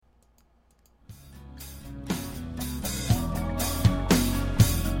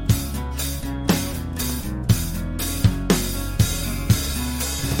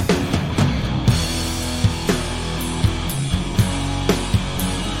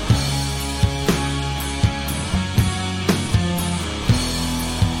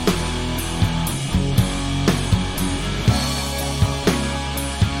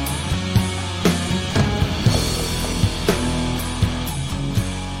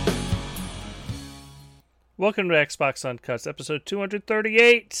Welcome to Xbox Uncuts, episode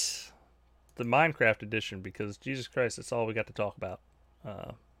 238, the Minecraft edition, because Jesus Christ, that's all we got to talk about.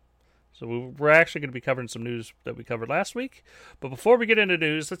 So we're actually going to be covering some news that we covered last week. But before we get into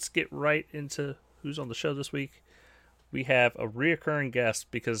news, let's get right into who's on the show this week. We have a reoccurring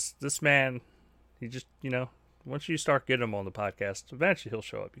guest, because this man, he just, once you start getting him on the podcast, eventually he'll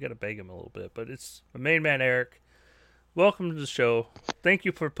show up. You got to beg him a little bit. But it's my main man, Eric. Welcome to the show. Thank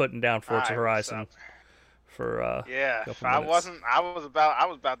you for putting down Forza Horizon. For yeah, if I was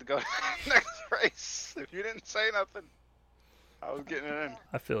about to go to the next race. If you didn't say nothing, I was getting it in.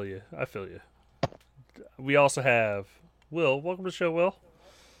 I feel you. We also have Will. Welcome to the show, Will.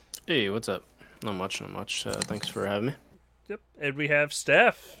 Hey, what's up? Not much. Thanks for having me. Yep. And we have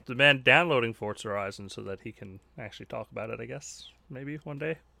Steph, the man downloading Forza Horizon so that he can actually talk about it, I guess. Maybe one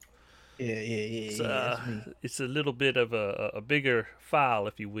day. Yeah. It's a little bit of a bigger file,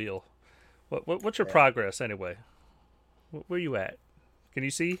 if you will. What's your progress anyway? Where you at? Can you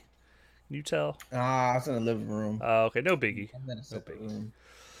see? Can you tell? I was in the living room. Okay, no biggie. I'm in a separate room.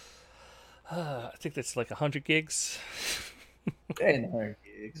 I think that's like 100 gigs. It ain't 100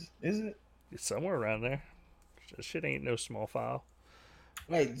 gigs, is it? It's somewhere around there. That shit ain't no small file.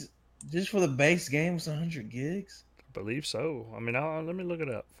 Wait, just for the base game, it's 100 gigs? I believe so. I mean, let me look it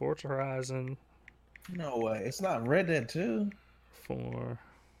up. Forza Horizon. No way. It's not Red Dead 2.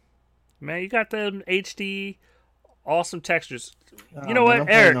 Man, you got them HD, awesome textures. You know what,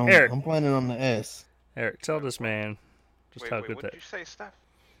 Eric? I'm playing it on the S. Eric, tell this man just how good that. What did you say, Steph?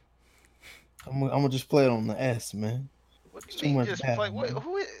 I'm gonna just play it on the S, man. What do you mean just play?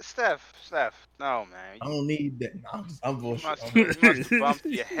 Who is Steph? No, man. I don't need that. No, I'm bullshit. You must have bumped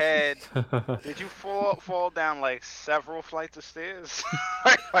your head. Did you fall down like several flights of stairs?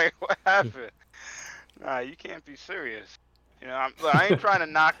 like what happened? Nah, you can't be serious. I ain't trying to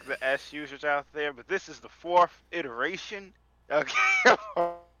knock the S users out there, but this is the fourth iteration. Okay,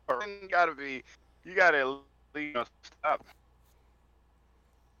 you gotta at least stop.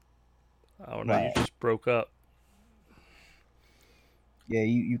 Oh no, you just broke up. Yeah,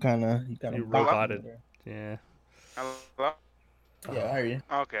 you kind of roboted. Yeah. Hello? Yeah, I hear you.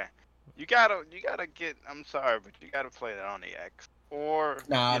 Okay, you gotta get. I'm sorry, but you gotta play that on the X or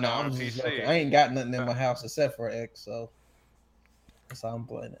I'm on just PC. joking. I ain't got nothing in my house except for X, so. That's how I'm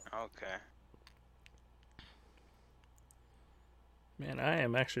playing it. Okay. Man, I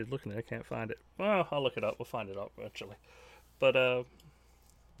am actually looking at it. I can't find it. Well, I'll look it up. We'll find it out eventually. But,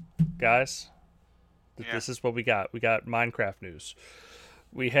 guys, This is what we got. We got Minecraft news.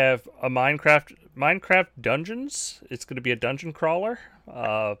 We have a Minecraft Dungeons. It's going to be a dungeon crawler.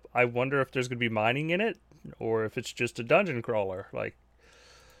 I wonder if there's going to be mining in it, or if it's just a dungeon crawler. Like,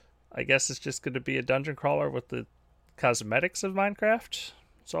 I guess it's just going to be a dungeon crawler with the cosmetics of Minecraft.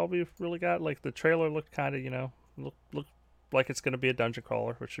 That's all we've really got. Like, the trailer looked kind of, look like it's going to be a dungeon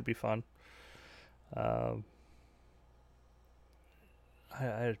crawler, which should be fun.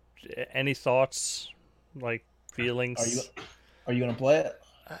 Any thoughts, like feelings? Are you gonna play it?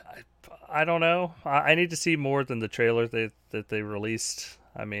 I don't know. I need to see more than the trailer that they released.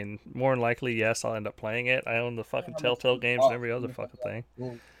 I mean, more than likely, yes, I'll end up playing it. I own the fucking Telltale games and every other fucking thing.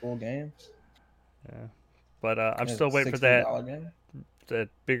 Full games. Yeah. But I'm still waiting for that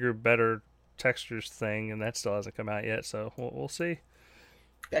bigger, better textures thing, and that still hasn't come out yet, so we'll see.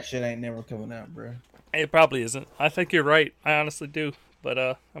 That shit ain't never coming out, bro. It probably isn't. I think you're right. I honestly do. But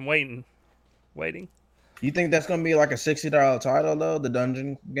I'm waiting. You think that's going to be like a $60 title, though, the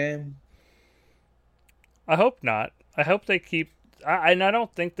dungeon game? I hope not. I hope they keep... I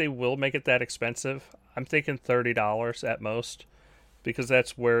don't think they will make it that expensive. I'm thinking $30 at most. Because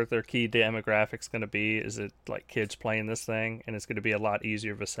that's where their key demographic's going to be, is it like kids playing this thing, and it's going to be a lot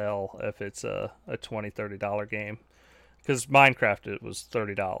easier to sell if it's a $20, $30 game. Because Minecraft, it was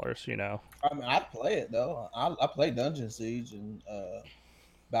 $30, I mean, I'd play it, though. I play Dungeon Siege and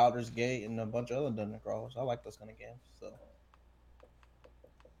Baldur's Gate and a bunch of other dungeon crawlers. I like those kind of games, so.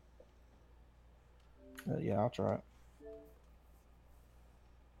 Yeah, I'll try it.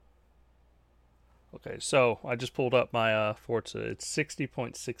 Okay, so I just pulled up my Forza. It's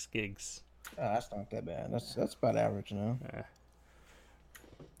 60.6 gigs. Oh, that's not that bad. That's about average now. Yeah.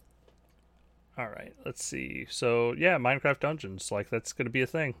 All right, let's see. So yeah, Minecraft Dungeons, like that's going to be a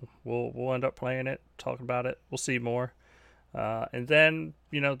thing. We'll end up playing it, talking about it. We'll see more. And then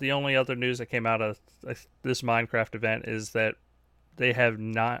the only other news that came out of this Minecraft event is that they have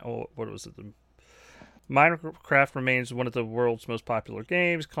not. What was it? Minecraft remains one of the world's most popular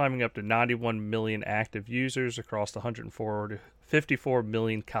games, climbing up to 91 million active users across the 154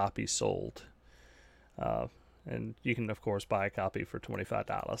 million copies sold. And you can, of course, buy a copy for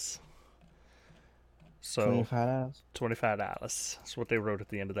 $25. So $25. $25. That's what they wrote at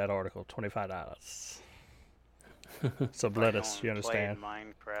the end of that article. $25. Some Like, lettuce, no you one played understand?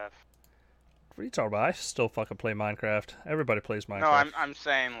 Minecraft. What are you talking about? I still fucking play Minecraft. Everybody plays Minecraft. No, I'm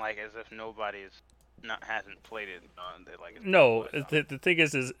saying like as if nobody's hasn't played it. They like it's No, popular, the thing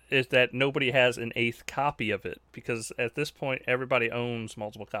is that nobody has an 8th copy of it because at this point everybody owns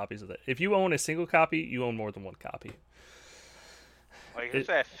multiple copies of it. If you own a single copy, you own more than one copy. like it's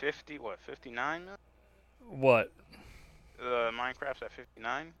at 50, what 59 million? What? Minecraft's at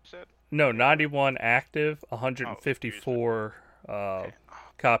 59. You said? No, 91 active, 154 Okay.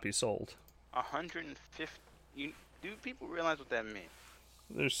 copies sold. 150. Do people realize what that means?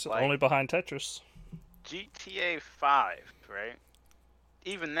 There's Like- only behind Tetris. GTA 5, right?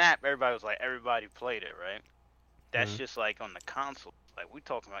 Even that, everybody played it, right? That's Mhm. just like on the console. Like we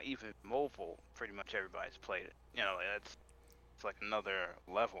talking about even mobile, pretty much everybody's played it. You know, it's like another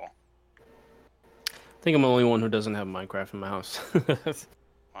level. I think I'm the only one who doesn't have Minecraft in my house.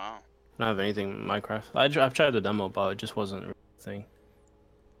 Wow. I don't have anything in Minecraft. I've tried the demo, but it just wasn't a thing.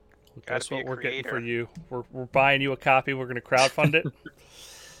 Well, Gotta guess be what a we're getting for creator. you? We're buying you a copy. We're gonna crowdfund it.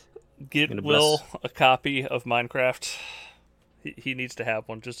 Get Gonna Will bless. a copy of Minecraft. He needs to have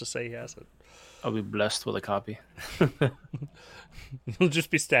one just to say he has it. I'll be blessed with a copy. He'll just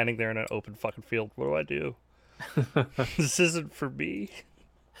be standing there in an open fucking field. What do I do? This isn't for me.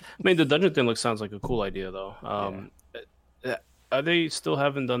 I mean, the dungeon thing sounds like a cool idea, though. Are they still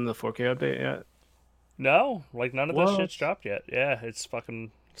haven't done the 4K update yet? No, like none of that What? shit's dropped yet. Yeah, it's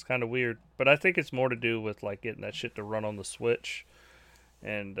kind of weird. But I think it's more to do with like getting that shit to run on the Switch,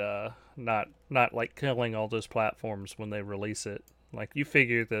 and not like killing all those platforms when they release it. Like you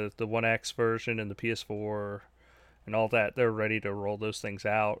figure the One X version and the PS4 and all that, they're ready to roll those things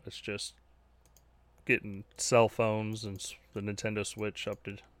out. It's just getting cell phones and the Nintendo Switch up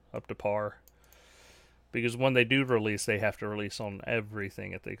to par. Because when they do release, they have to release on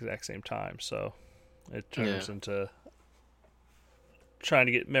everything at the exact same time. So it turns into trying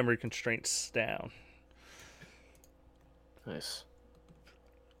to get memory constraints down. Nice.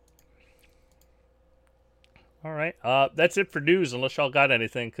 All right. That's it for news, unless y'all got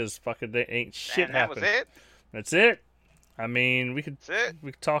anything, because fucking there ain't shit Damn, that was happening. it. That's it. I mean, we could That's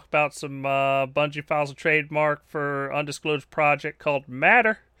it. talk about some Bungie files a trademark for undisclosed project called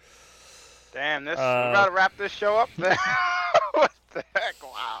Matter. Damn, we're about to wrap this show up then. What the heck?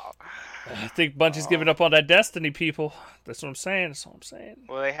 Wow. I think Bungie's giving up on that Destiny, people. That's what I'm saying. That's all I'm saying.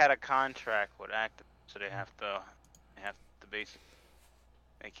 Well, they had a contract with Activision, so they have to basically,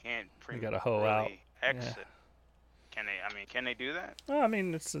 they can't pretty gotta much hoe really out. exit. Yeah. Can they? I mean, can they do that? Well, I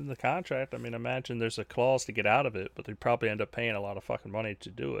mean, it's in the contract. I mean, imagine there's a clause to get out of it, but they probably end up paying a lot of fucking money to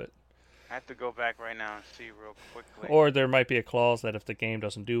do it. I have to go back right now and see real quickly. Or there might be a clause that if the game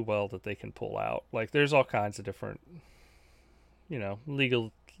doesn't do well, that they can pull out. Like, there's all kinds of different,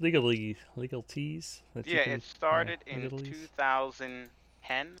 legalese that you yeah, can, it started in legalese.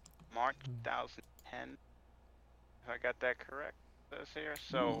 2010, March 2010. If I got that correct, it says here.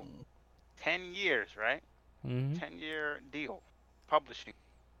 So, 10 years, right? Mhm. 10-year deal, publishing.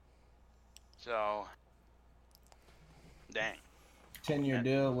 So, dang. 10-year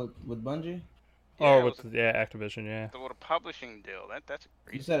deal with Bungie. Or it with was Activision, yeah. with a publishing deal. That's a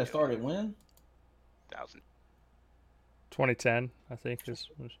crazy You said it deal. started when? 2000. 2010, I think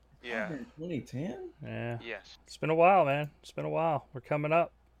Yeah. 2010. yeah. Yes. It's been a while, man. It's been a while. We're coming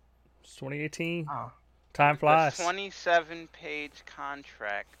up. It's 2018. Ah, Time flies. The 27-page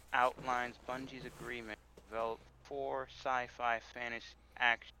contract outlines Bungie's agreement to develop 4 sci-fi fantasy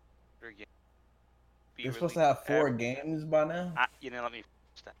action games. they're supposed to have 4 games by now. You know, let me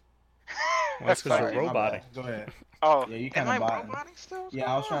finish that. Well, that's 'cause Sorry, you're my roboting. bad. Go ahead. Oh, Yeah, you am kinda I botting. roboting still? What's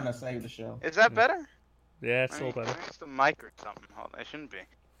Yeah, I was going trying on? to save the show. Is that better? Yeah, it's I a little mean, better. It's the mic or something. Hold on, it shouldn't be.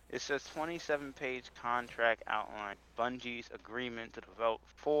 It says 27-page contract outline Bungie's agreement to develop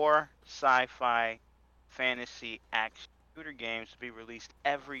 4 sci-fi fantasy action shooter games to be released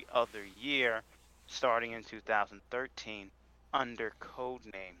every other year, starting in 2013 under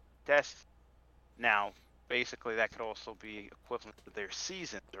codename Destiny. Now, basically, that could also be equivalent to their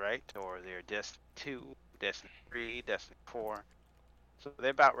seasons, right? Or their Destiny 2, Destiny 3, Destiny 4. So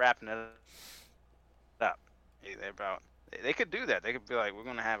they're about wrapping it up. They could do that. They could be like, we're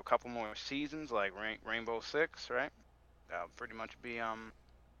gonna have a couple more seasons, like Rainbow Six, right? That would pretty much be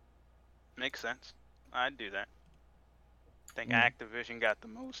makes sense. I'd do that. I think Activision got the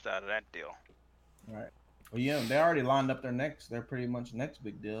most out of that deal. Right. Well, yeah, they already lined up their pretty much next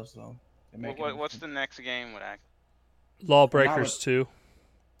big deal. So they're making. What's the next game with Act? Lawbreakers 2.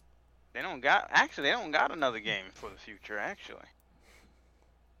 They don't got another game for the future, actually.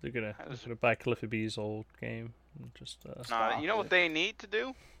 They're gonna buy Cliffy B's old game. And just Nah, you know what they need to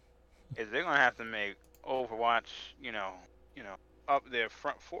do is they're gonna have to make Overwatch, up their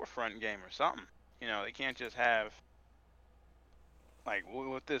forefront game or something. They can't just have like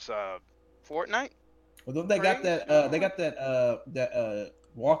with this Fortnite. Well, don't they got that? They got that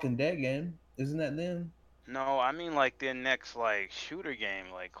Walking Dead game. Isn't that them? No, I mean like their next like shooter game.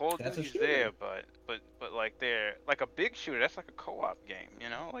 Like Call of That's a Duty's shooter. there, but like they're like a big shooter. That's like a co-op game.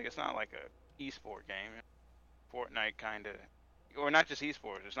 Like it's not like a esport game. Fortnite kind of, or not just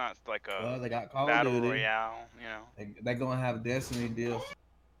esports. It's not like a Well, they got Call of battle Duty. royale. They're gonna have Destiny deals.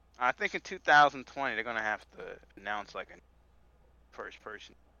 I think in 2020 they're gonna have to announce like a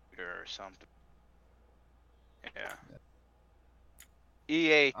first-person shooter or something. Yeah.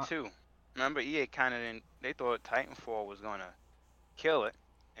 EA too. Remember, EA kind of didn't. They thought Titanfall was gonna kill it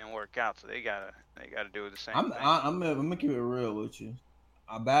and work out, so they gotta do the same thing. I'm gonna keep it real with you.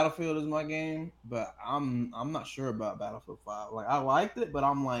 Battlefield is my game, but I'm not sure about Battlefield 5. Like I liked it, but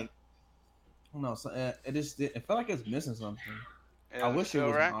I'm like, I don't know. So, it felt like it's missing something. I wish it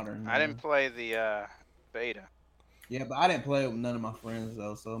was modern. I didn't play the beta. Yeah, but I didn't play it with none of my friends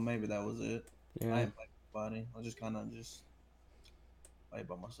though, so maybe that was it. Yeah. I didn't play with anybody. I just kind of play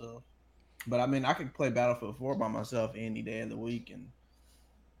by myself. But I mean, I could play Battlefield 4 by myself any day of the week and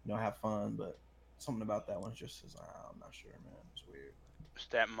have fun. But something about that one just is I'm not sure, man. It's weird. It's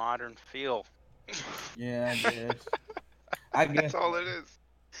that modern feel. Yeah, I guess. That's all it is.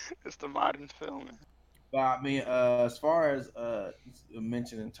 It's the modern feel, man. But I mean, as far as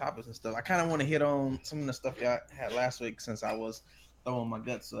mentioning topics and stuff, I kind of want to hit on some of the stuff y'all had last week since I was throwing my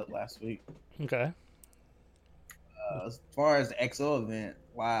guts up last week. Okay. As far as the XO event,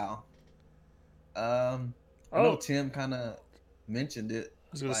 wow. I know Tim kind of mentioned it.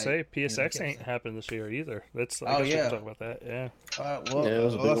 I was gonna say PSX ain't happened this year either. I guess we can talk about that. Yeah.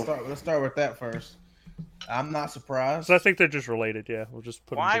 Let's start with that first. I'm not surprised. So I think they're just related. Yeah, we'll just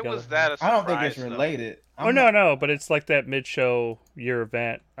put them together. Why was that a surprise? I don't think it's related. No, but it's like that mid-show year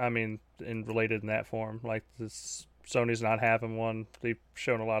event. I mean, and related in that form. Like this, Sony's not having one. They've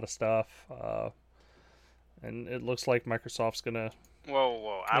shown a lot of stuff, and it looks like Microsoft's gonna.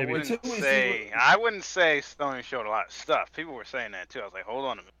 Whoa! I wouldn't say Sony showed a lot of stuff. People were saying that too. I was like, hold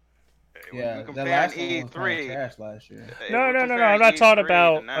on a minute. Yeah, that last one was kind of trash last year. No. I'm not talking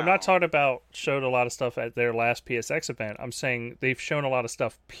about. I'm not talking about showed a lot of stuff at their last PSX event. I'm saying they've shown a lot of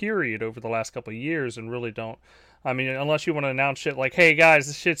stuff. Period over the last couple of years, and really don't. I mean, unless you want to announce shit like, "Hey guys,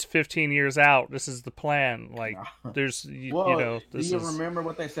 this shit's 15 years out. This is the plan." Like, there's do you remember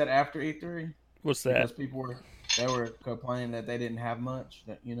what they said after E3? What's that? Because people were complaining that they didn't have much.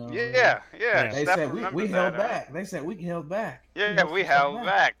 Yeah. They said we held back. They said we held back. Yeah, we held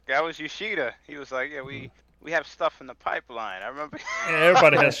back. That was Yoshida. He was like, "Yeah, we have stuff in the pipeline." I remember. Yeah,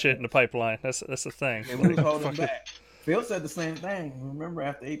 everybody has shit in the pipeline. That's the thing. And we was holding back. Phil said the same thing. Remember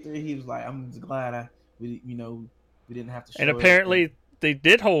after E3, he was like, "I'm just glad we didn't have to." Show and apparently they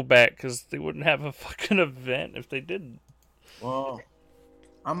did hold back because they wouldn't have a fucking event if they didn't. Well,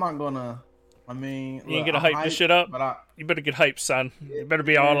 I'm not gonna. I mean, you ain't gonna hype this shit up. But you better get hyped, son. You better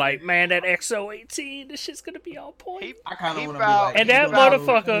be all like, man, that XO18, this shit's gonna be on point. I kind of want to be like, and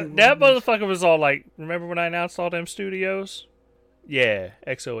that motherfucker was all like, remember when I announced all them studios? Yeah,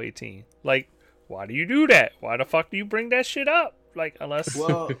 XO18. Like, why do you do that? Why the fuck do you bring that shit up? Like, unless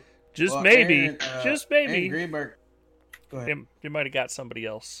maybe. Aaron Greenberg, go ahead. They might have got somebody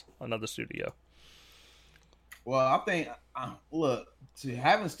else, another studio. Well, I think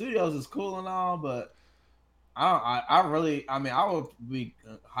having studios is cool and all, but I would be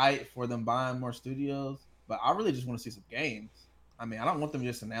hyped for them buying more studios, but I really just want to see some games. I mean, I don't want them to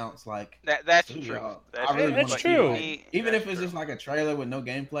just announce like that's studio. true. That's true. Even if it's just like a trailer with no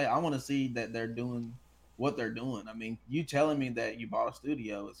gameplay, I want to see that they're doing what they're doing. I mean, you telling me that you bought a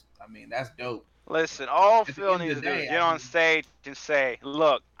studio that's dope. Listen, all Phil needs to do is get on stage and say,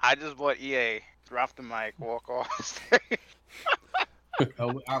 "Look, I just bought EA." Drop the mic, walk off the stage. We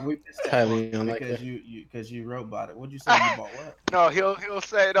missed that because you wrote about it. What'd you say? You bought what? No, he'll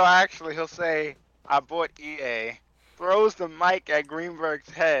say, I bought EA. Throws the mic at Greenberg's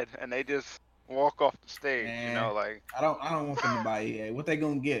head, and they just walk off the stage. Man, I don't want them to buy EA. What they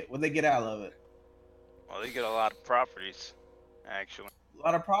gonna get? What they get out of it? Well, they get a lot of properties, actually. A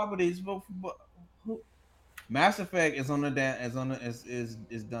lot of properties, but Mass Effect is done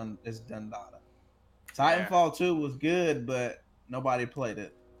data. Titanfall 2 was good, but nobody played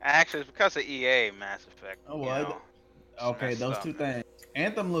it. Actually, it's because of EA Mass Effect. Oh, well, okay, those two things.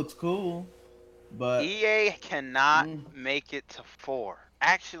 Anthem looks cool, but EA cannot make it to 4.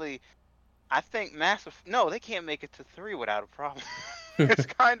 Actually, I think no, they can't make it to 3 without a problem. It's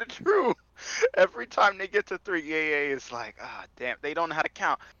kind of true. Every time they get to 3, EA is like, ah, damn, they don't know how to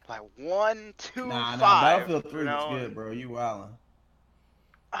count. Like 1, 2, Nah, 5. Battlefield You 3 was know? good, bro. You wildin'.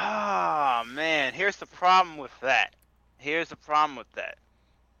 Ah, man. Here's the problem with that. Here's the problem with that.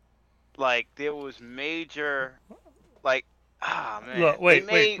 Like there was major, like, ah, man. Look, They wait,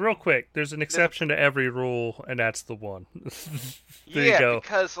 made real quick. There's an there's a exception to every rule, and that's the one. There you Yeah, go.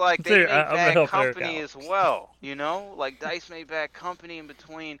 because like they There, made I'm gonna Bad help Eric Company out. as well, you know? Like Dice made Bad Company in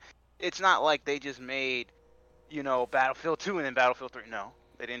between. It's not like they just made, Battlefield 2 and then Battlefield 3. No,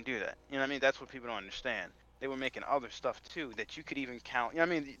 they didn't do that. You know what I mean? That's what people don't understand. They were making other stuff too that you could even count. You know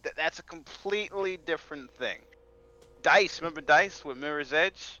what I mean? That's a completely different thing. Dice, remember Dice with Mirror's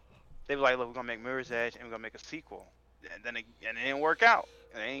Edge? They were like, look, we're gonna make Mirror's Edge and we're gonna make a sequel. And then it didn't work out.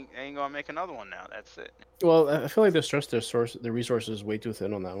 They ain't gonna make another one now. That's it. Well, I feel like they stressed their resources way too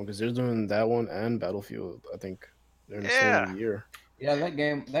thin on that one because they're doing that one and Battlefield. I think they're in the Yeah. same year. Yeah, that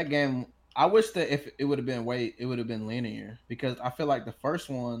game. I wish that if it would have been linear because I feel like the first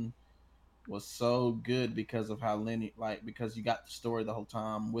one was so good because of how linear, like because you got the story the whole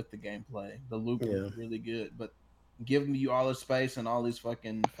time with the gameplay. The loop Yeah. was really good, but giving you all this space and all these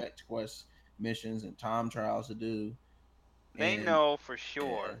fucking fetch quest missions and time trials to do. They And, know for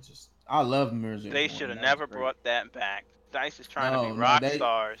sure. yeah, it's just I love Mirror's Edge They 1. should have That was never great. brought that back. Dice is trying to be No, rock they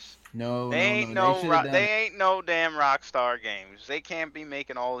stars. no They no ain't no. no They should have done they it. ain't no damn Rockstar games. They can't be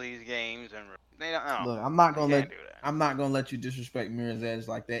making all these games and they don't know. Look, I'm not They gonna can't let do that. I'm not gonna let you disrespect Mirror's Edge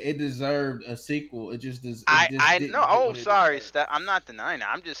like that. It deserved a sequel. It just does. It just I didn't know. get Oh, what it sorry, deserved. Steph. I'm not denying that.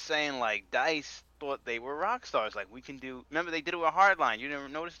 I'm just saying like Dice thought they were rock stars. Like we can do. Remember they did it with Hardline. You never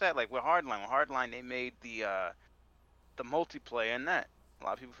noticed that? Like with Hardline. With Hardline, they made the multiplayer in that. A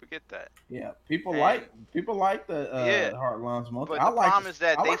lot of people forget that. Yeah, people And- like the Yeah. Hardlines multi. But I the like problem is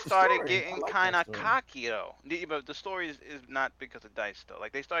that I they like the started story. I getting like kind that of story. cocky though. But the story is not because of Dice though.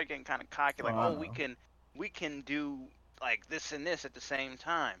 Like they started getting kind of cocky. Like, Oh, I oh, know. we can do like this and this at the same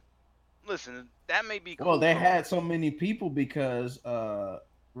time. Listen, that may be cool. Well, they for- had so many people because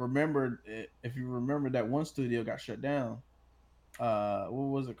remember if you remember that one studio got shut down. What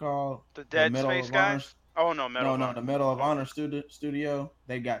was it called? the Dead Medal Space of Honor? guys. Oh no, Metal. No, the Medal of Honor studio.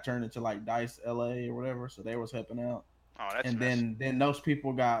 They got turned into like Dice LA or whatever, so they was helping out. Oh, that's And messy. then those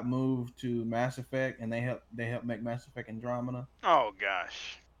people got moved to Mass Effect, and they helped make Mass Effect Andromeda. Oh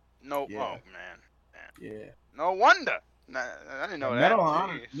gosh. No. Yeah. Oh man. Yeah, No wonder. Nah, I didn't know that. Medal of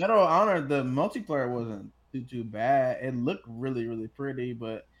Honor. Jeez. Medal of Honor. The multiplayer wasn't too bad. It looked really pretty,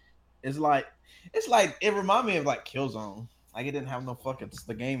 but it's like it reminded me of like Killzone. Like it didn't have no fucking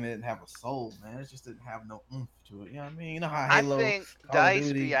the game. It didn't have a soul, man. It just didn't have no oomph to it. You know what I mean? You know how Halo. I think Call of Dice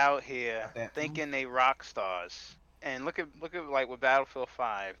Duty be out here got that thinking they rock stars. And look at like with Battlefield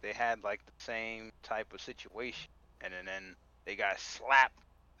 5, they had like the same type of situation, and then they got slapped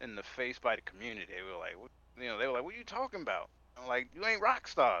in the face by the community. They were like, they were like, "What are you talking about?" I'm like, "You ain't rock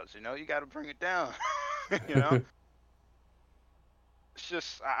stars, you got to bring it down." It's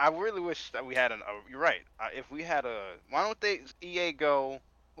just I really wish that we had you're right. If we had why don't they EA go?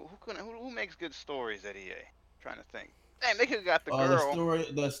 Who makes good stories at EA? Trying to think. Damn, they could have got the girl.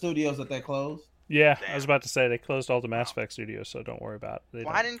 the studios that they closed. Yeah, I Damn. was about to say they closed all the Mass Effect studios, so don't worry about it.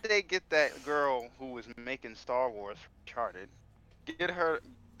 Why didn't they get that girl who was making Star Wars from Uncharted? Get her.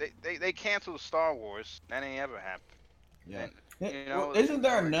 They canceled Star Wars. That ain't ever happened. Yeah. And, Well, isn't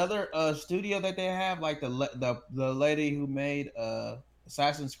there another studio that they have, like the lady who made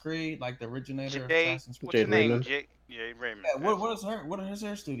Assassin's Creed, like the originator of Assassin's Creed? What's her Jade name? Raymond. Jade Raymond. Yeah, what is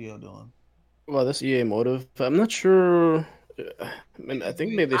her studio doing? Well, that's EA Motive. I'm not sure. I mean, I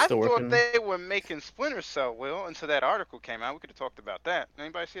think maybe they're I still thought working. they were making Splinter Cell, Will, until that article came out. We could have talked about that.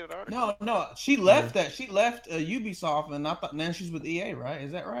 Anybody see that article? No, she left that. She left Ubisoft, and I thought now she's with EA, right?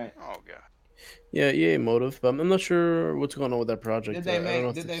 Is that right? Oh god. Yeah, EA Motive, but I'm not sure what's going on with that project. Did they I don't know make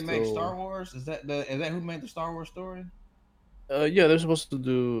if Did they it's make still- Star Wars? Is that who made the Star Wars story? Yeah, they're supposed to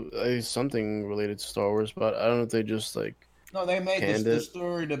do something related to Star Wars, but I don't know if they just like. No, they made Canned the it.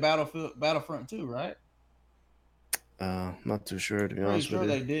 story, the Battlefront 2, right? Not too sure to be Pretty honest sure with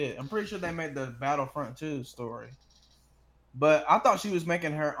they you. did. I'm pretty sure they made the Battlefront 2 story. But I thought she was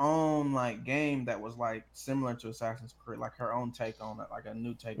making her own like game that was like similar to Assassin's Creed, like her own take on it, like a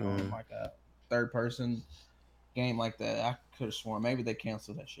new take on like a third person game like that. I could have sworn maybe they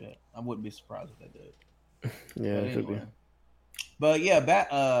canceled that shit. I wouldn't be surprised if they did. Yeah, But it could be. anyway. But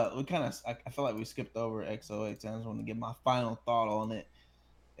yeah, we kind of I feel like we skipped over XO8. I just want to give my final thought on it.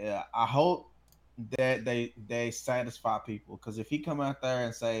 Yeah, I hope that they satisfy people, because if he come out there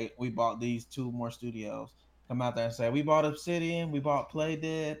and say we bought these 2 more studios, come out there and say we bought Obsidian, we bought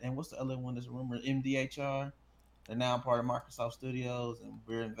Playdead, and what's the other one that's rumored, MDHR, they're now part of Microsoft Studios, and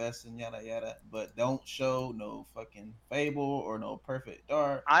we're investing yada yada. But don't show no fucking Fable or no Perfect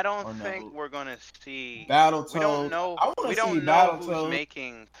Dark. I don't or think no we're gonna see. Battletoads. We don't know. I want We to see don't know who's Battletoads.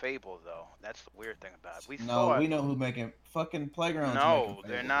 making Fable though. That's the weird thing about it. We know who's making fucking Playgrounds. No, making Fable,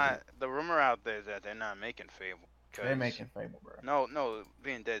 they're not. The rumor out there is that they're not making Fable. They're making Fable, bro. No,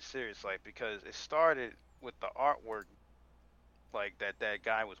 being dead serious, like, because it started with the artwork, like that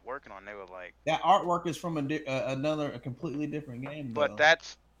guy was working on. They were like, that artwork is from a completely different game. But though.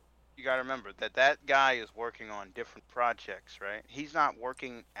 that's, you gotta remember that guy is working on different projects, right? He's not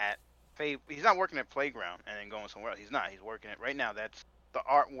working at Fable. He's not working at Playground and then going somewhere else. He's not. He's working at right now. That's the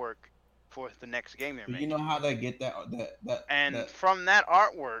artwork for the next game they're making. You know how they get that. From that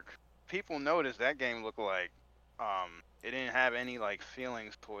artwork, people noticed that game looked like it didn't have any like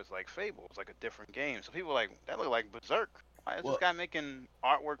feelings towards like Fable. It's like a different game. So people were like, that looked like Berserk. Why is this guy making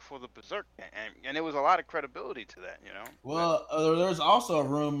artwork for the Berserk? And there was a lot of credibility to that, you know. Well, there's also a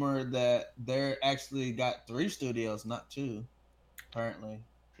rumor that they're actually got 3 studios, not 2, apparently.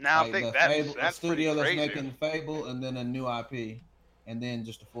 Now like I think that's studio that's crazy. making Fable, and then a new IP, and then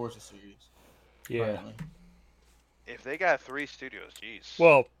just the Forza series. Yeah. Apparently. If they got 3 studios, jeez.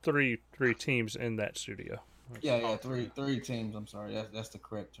 Well, three teams in that studio. Yeah, three teams. I'm sorry, that's the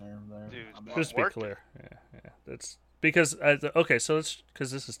correct term there. Dude, just to be clear, yeah, that's because okay, so it's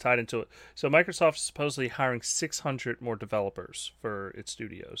because this is tied into it. So Microsoft is supposedly hiring 600 more developers for its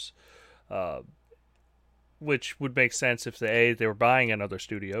studios, which would make sense if they were buying another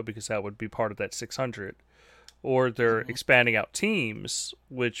studio, because that would be part of that 600, or they're expanding out teams,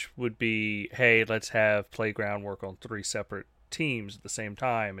 which would be, hey, let's have Playground work on 3 separate teams at the same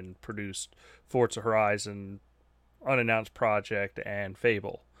time and produce Forza Horizon, Unannounced Project, and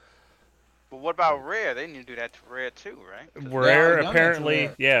Fable. But what about Rare? They need to do that to Rare too, right? Rare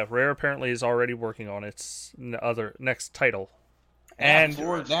apparently is already working on its next title. And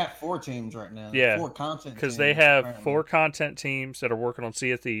 4 teams right now. Yeah, 4 content because teams, they have apparently. 4 content teams that are working on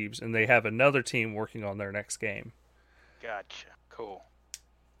Sea of Thieves, and they have another team working on their next game. Gotcha. Cool.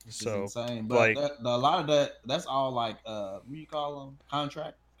 Which so is insane. But like, a lot of that's all like what do you call them?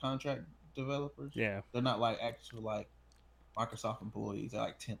 Contract developers. Yeah, they're not like actual like Microsoft employees. They're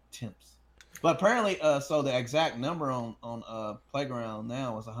like temps. But apparently, so the exact number on Playground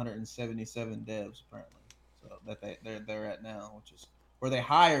now is 177 devs apparently. So that they're at now, which is where they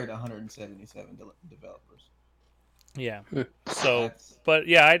hired 177 developers. Yeah. So, but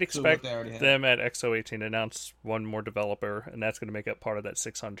yeah, I'd expect them at XO18 to announce 1 more developer, and that's going to make up part of that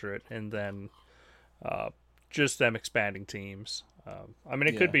 600, and then just them expanding teams. I mean,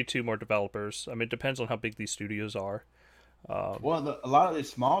 it could be 2 more developers. I mean, it depends on how big these studios are. Well, a lot of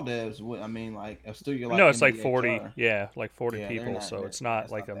these small devs, I mean, like a studio like it's like NBHR, 40, like 40 people, not, so it's not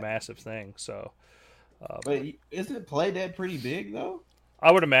like a massive thing. So, but isn't Playdead pretty big though?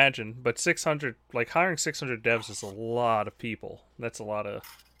 I would imagine, but 600, like hiring 600 devs is a lot of people. That's a lot of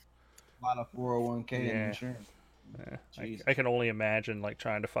 401k and insurance. Yeah. I can only imagine like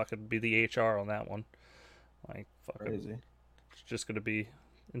trying to fucking be the HR on that one. Like fucking crazy. It's just going to be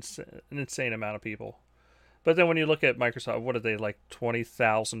an insane amount of people. But then when you look at Microsoft, what are they, like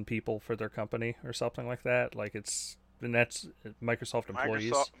 20,000 people for their company or something like that? Like and that's Microsoft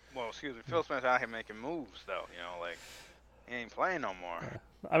employees. Phil Smith's out here making moves though. You know, like he ain't playing no more. Yeah.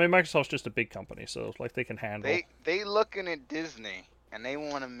 I mean, Microsoft's just a big company, so like they can handle. They looking at Disney and they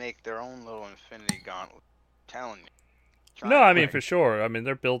want to make their own little Infinity Gauntlet. I'm telling you. No, I mean for sure. I mean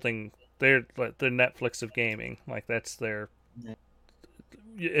they're building the Netflix of gaming. Like that's their. Yeah.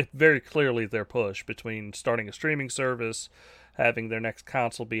 It very clearly their push between starting a streaming service, having their next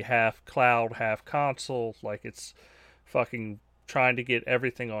console be half cloud, half console. Like it's fucking trying to get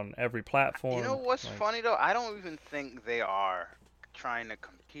everything on every platform. You know what's funny though? I don't even think they are trying to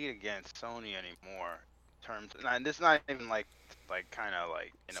compete against Sony anymore. In terms, and this is not even like kind of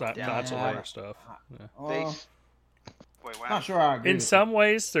like console stuff. Yeah. Not sure I agree. In some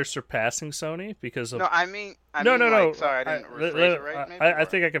ways, they're surpassing Sony because of. No, I mean. Like, sorry, I didn't rephrase it right. Maybe, I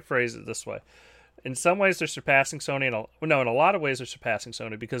think I could phrase it this way. In some ways, they're surpassing Sony. In a lot of ways, they're surpassing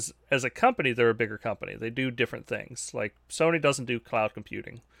Sony because as a company, they're a bigger company. They do different things. Like Sony doesn't do cloud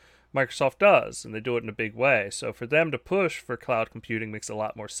computing, Microsoft does, and they do it in a big way. So for them to push for cloud computing makes a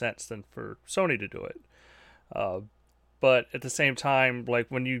lot more sense than for Sony to do it. But at the same time, like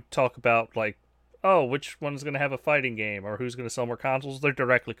when you talk about like, oh, which one's going to have a fighting game or who's going to sell more consoles, they're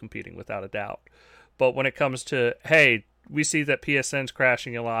directly competing without a doubt. But when it comes to, hey, we see that PSN's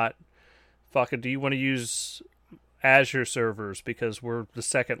crashing a lot. Fucking, do you want to use Azure servers because we're the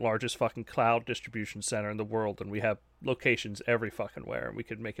second largest fucking cloud distribution center in the world and we have locations every fucking where and we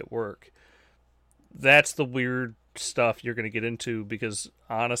could make it work. that's the weird stuff you're going to get into, because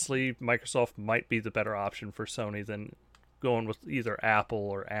honestly, Microsoft might be the better option for Sony than going with either Apple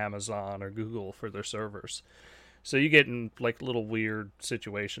or Amazon or Google for their servers. So you get in like little weird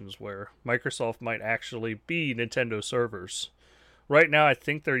situations where Microsoft might actually be Nintendo servers. Right now, I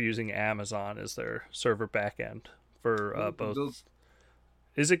think they're using Amazon as their server backend for both. Google.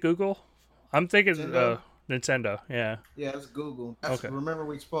 Is it Google? I'm thinking Nintendo? Nintendo. Yeah. Yeah, it's Google. That's, Okay. Remember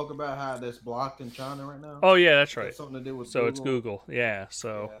we spoke about how that's blocked in China right now? Oh yeah, that's It has right. something to do with So it's Google. Yeah.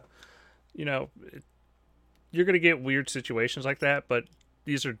 So Yeah. you know, you're going to get weird situations like that, but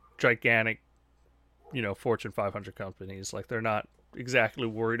these are gigantic, Fortune 500 companies. Like, they're not exactly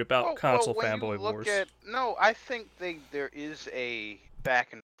worried about console when fanboy you look wars. No, I think there is a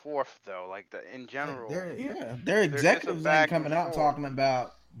back and forth though. Like in general, Their executives ain't coming out talking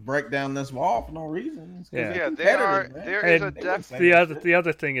about break down this wall for no reason. It's 'cause Yeah. they're There are. competitors, man. There And is a They wouldn't say The that other shit. the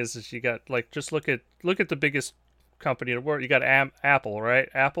other thing is you got, like, just look at the biggest company in the world. You got Apple, right?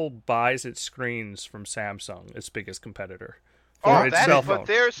 Apple buys its screens from Samsung, its biggest competitor, for its cell phone. But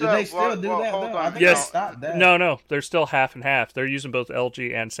there's Do they still do that? hold though? on. I think Yes. they stopped that. No, they're still half and half. They're using both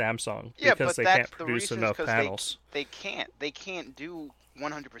LG and Samsung Yeah, because but they that's can't the produce reason, enough 'cause panels. They can't do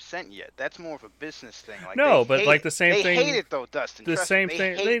 100% yet. That's more of a business thing. Like, No, they but hate like it. the same they thing. They hate it though, Dustin. The Trust same me,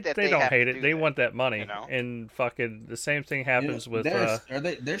 thing. hate that They don't have hate to it. do They that, want that money. you know? And fucking the same thing happens with.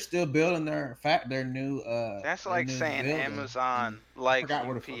 They're still building their new. That's their like new saying building. Amazon likes forgot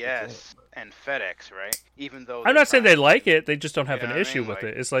what the fuck UPS and FedEx, right? Even though I'm not saying they like it. They just don't have You know an what I issue mean? with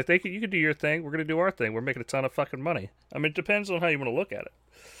Like- it. It's like you can do your thing. We're gonna do our thing. We're making a ton of fucking money. I mean, it depends on how you want to look at it.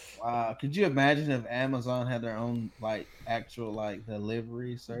 Could you imagine if Amazon had their own actual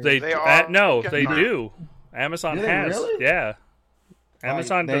delivery service? They are- No, yeah. they do. Amazon Do they has. really? Yeah.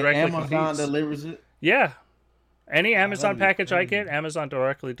 Amazon directly Amazon competes. delivers it. Yeah. Any Amazon that'd be package I crazy. get, Amazon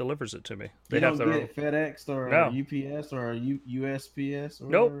directly delivers it to me. They You have don't their own. get FedEx or No. UPS or USPS or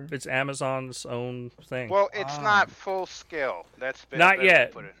Nope, whatever? it's Amazon's own thing. Well, it's Ah. not full scale. That's a Not better way to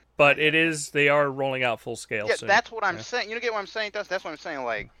yet, put it. but it is. They are rolling out full scale Yeah, soon. that's what I'm Yeah. saying. You get what I'm saying? That's what I'm saying.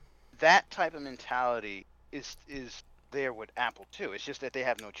 Like, that type of mentality is there with Apple too. It's just that they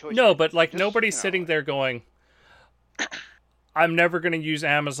have no choice. No, but like Just, nobody's you know, sitting there going, "I'm never going to use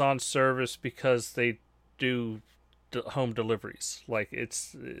Amazon's service because they do home deliveries." Like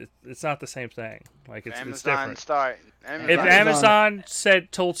it's not the same thing. Like it's Amazon different. If Amazon- Amazon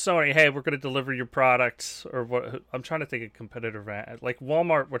told Sony, "Hey, we're going to deliver your products," or what? I'm trying to think of competitive. Like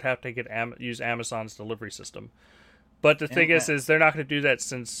Walmart would have to use Amazon's delivery system. But the thing is they're not going to do that,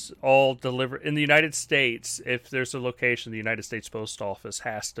 since all in the United States, if there's a location, the United States Post Office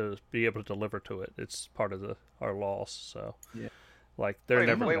has to be able to deliver to it. It's part of our laws. So, Yeah. like they're Wait,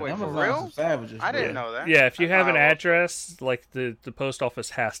 never. wait, gonna- for Amazon's real? some savages, I bro. didn't know that. Yeah, if you I have thought an I was- address, like the post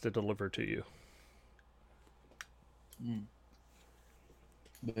office has to deliver to you.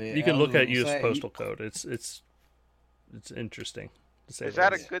 But yeah, You can I look was at gonna U.S. say, postal code. It's interesting. To say Is the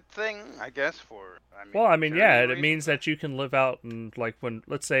that a least. good thing? I guess for. Well, I mean, yeah, security it means that you can live out, and like when,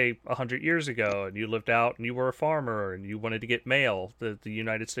 let's say, 100 years ago, and you lived out and you were a farmer and you wanted to get mail, the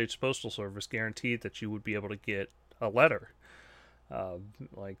United States Postal Service guaranteed that you would be able to get a letter.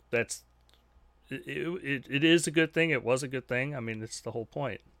 Like that's it is a good thing. It was a good thing. I mean, it's the whole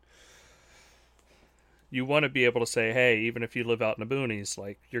point. You want to be able to say, hey, even if you live out in the boonies,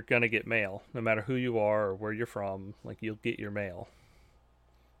 like you're gonna get mail, no matter who you are or where you're from. Like you'll get your mail.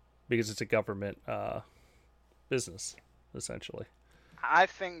 Because it's a government business, essentially. I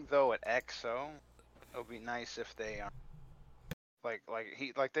think though at EXO, it would be nice if they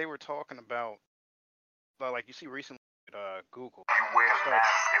like they were talking about, like you see recently at Google.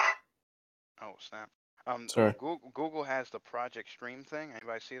 Oh snap! Sorry. Google has the Project Stream thing.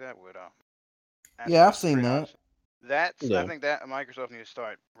 Anybody see that with Yeah, I've seen that. That's Yeah. I think that Microsoft needs to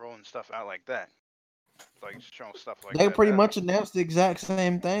start rolling stuff out like that, like showing stuff like They that. pretty much announced the exact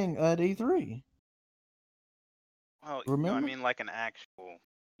same thing at E3. Well, Remember? I mean, like an actual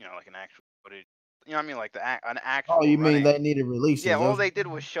footage. You know what I mean? Like an actual. Oh, you mean running- they need to release it? Yeah, all they did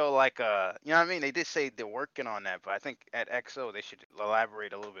was show like you know what I mean? They did say they're working on that, but I think at EXO they should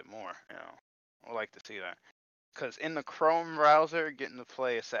elaborate a little bit more. You know, I'd like to see that. Because in the Chrome browser, getting to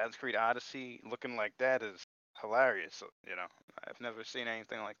play Assassin's Creed Odyssey looking like that is hilarious. You know, I've never seen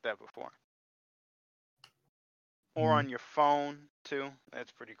anything like that before. Or Mhm. on your phone too.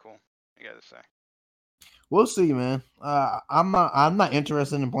 That's pretty cool. You gotta say. We'll see, man. I'm not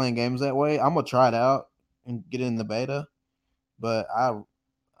interested in playing games that way. I'm gonna try it out and get in the beta, but I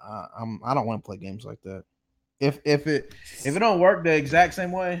don't want to play games like that. If it don't work the exact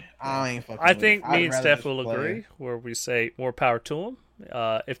same way, I ain't fucking. I with think it. me I'd and rather Steph just will play. agree, where we say more power to them.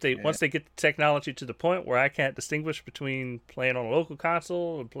 Once they get the technology to the point where I can't distinguish between playing on a local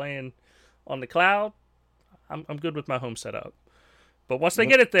console and playing on the cloud, I'm good with my home setup. But once they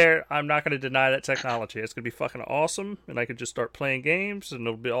get it there, I'm not going to deny that technology. It's going to be fucking awesome, and I could just start playing games, and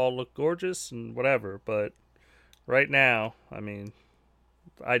it'll all look gorgeous and whatever. But right now, I mean,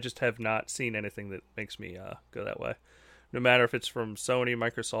 I just have not seen anything that makes me go that way. No matter if it's from Sony,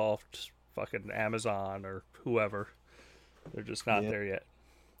 Microsoft, fucking Amazon, or whoever, they're just not there yet.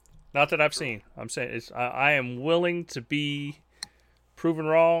 Not that I've seen. I'm saying I am willing to be proven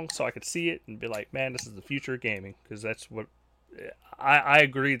wrong, so I could see it and be like, man, this is the future of gaming, because that's what. I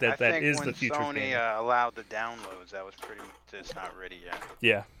agree that that is the future. I think when Sony allowed the downloads, that was pretty much it's not ready yet.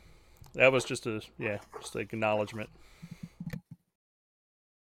 Yeah, that was just an acknowledgement.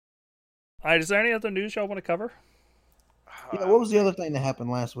 All right, is there any other news y'all want to cover? Yeah, what was the other thing that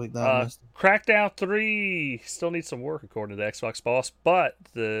happened last week that I missed? Crackdown 3 still needs some work according to the Xbox boss, but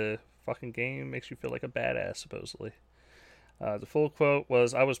the fucking game makes you feel like a badass, supposedly. The full quote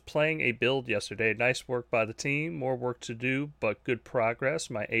was, "I was playing a build yesterday. Nice work by the team. More work to do, but good progress.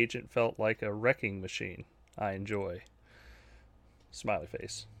 My agent felt like a wrecking machine. I enjoy." Smiley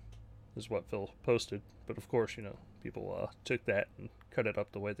face is what Phil posted. But of course, people took that and cut it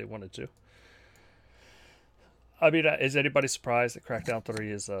up the way they wanted to. I mean, is anybody surprised that Crackdown 3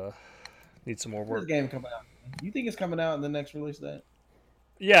 needs some more work? When's the game coming out? You think it's coming out in the next release date?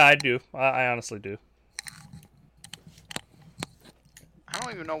 Yeah, I do. I honestly do. I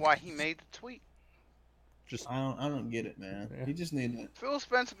don't even know why he made the tweet. I don't get it, man. Yeah. He just needed it. Phil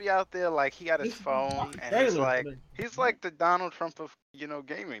Spencer be out there like he got his phone and he's like the Donald Trump of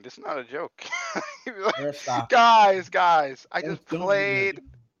gaming. This is not a joke. He be like, guys, I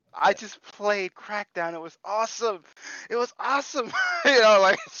just played Crackdown. It was awesome.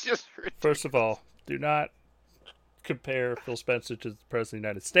 It's just ridiculous. First of all, do not compare Phil Spencer to the President of the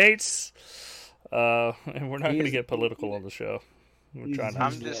United States. And we're not going to get political on the show.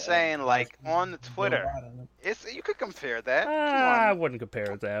 I'm just saying, like, on the Twitter, you could compare that. I wouldn't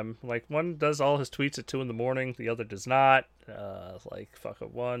compare them. Like, one does all his tweets at 2 a.m, the other does not. Fuck it,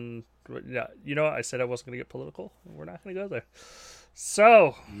 one. Yeah, I said I wasn't going to get political. We're not going to go there.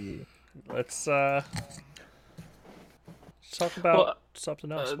 So, let's talk about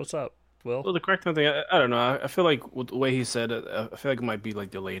something else. What's up, Will? Well, the Crackdown thing, I don't know. I feel like with the way he said it, I feel like it might be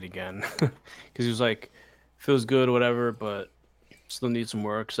like delayed again, because he was like, feels good or whatever, but still need some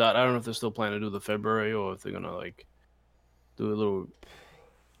work. So I don't know if they're still planning to do the February or if they're gonna do a little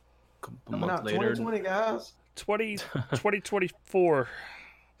month later. 2020, guys. 2024.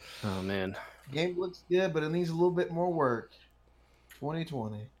 Oh man. Game looks good, but it needs a little bit more work.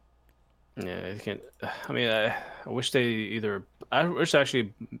 2020. Yeah, I can't. I mean, I wish they I wish they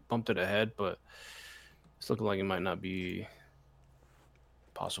actually bumped it ahead, but it's looking like it might not be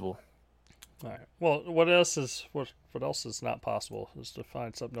possible. All right. Well, what else is not possible is to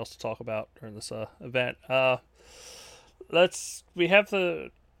find something else to talk about during this event. We have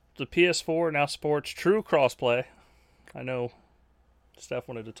the PS4 now supports true crossplay. I know Steph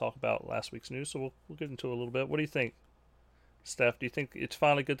wanted to talk about last week's news, so we'll get into it a little bit. What do you think, Steph? Do you think it's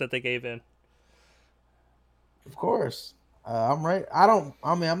finally good that they gave in? Of course. I'm right.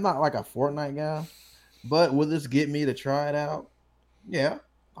 I'm not like a Fortnite guy, but will this get me to try it out? Yeah.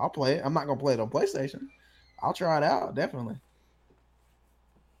 I'll play it. I'm not gonna play it on PlayStation. I'll try it out, definitely.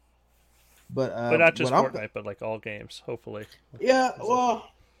 But not just Fortnite, but like all games, hopefully. Yeah, well,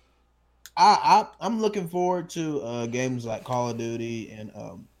 I'm looking forward to games like Call of Duty and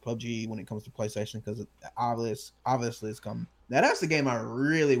PUBG when it comes to PlayStation, because obviously it's coming. Now that's the game I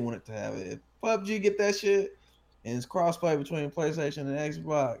really wanted to have. If PUBG get that shit and it's crossplay between PlayStation and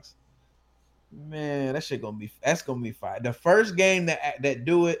Xbox, man, that's gonna be fire. The first game that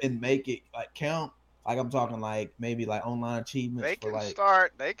do it and make it like count, like I'm talking like maybe like online achievements. They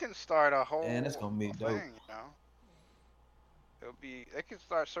can start a whole. Man, it's gonna be dope. Thing, they can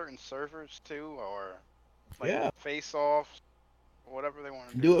start certain servers too, or face offs, whatever they want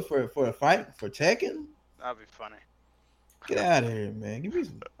to do. Do it for a fight for Tekken. That'd be funny. Get out of here, man. Give me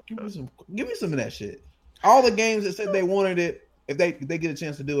some of that shit. All the games that said they wanted it, if they get a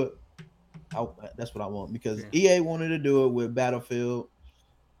chance to do it, that's what I want, because EA wanted to do it with Battlefield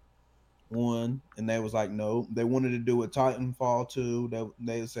 1, and they was like, no. They wanted to do it with Titanfall 2.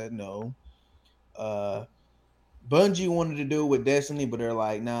 They said no. Bungie wanted to do it with Destiny, but they're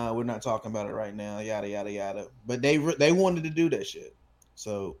like, nah, we're not talking about it right now. Yada yada yada. But they wanted to do that shit.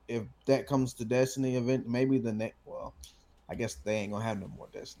 So if that comes to Destiny event, maybe the next. Well, I guess they ain't gonna have no more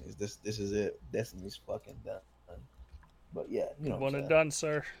Destinies. This is it. Destiny's fucking done. But yeah, one and done,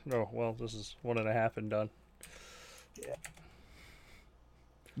 sir. No, well, this is 1.5 and done. Yeah.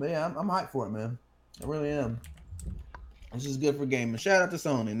 But yeah, I'm hyped for it, man. I really am. This is good for gaming. Shout out to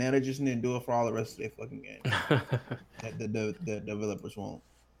Sony. Now they just need to do it for all the rest of their fucking games that the developers won't.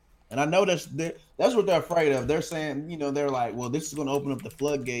 And I know that's what they're afraid of. They're saying, they're like, well, this is going to open up the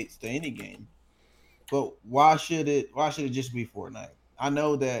floodgates to any game. But why should it just be Fortnite? I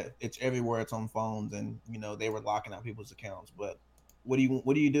know that it's everywhere. It's on phones, and they were locking out people's accounts. But what do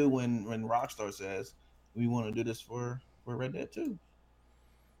you do when Rockstar says we want to do this for Red Dead 2,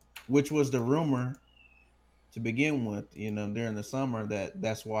 which was the rumor to begin with? During the summer,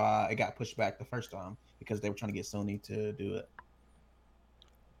 that's why it got pushed back the first time, because they were trying to get Sony to do it.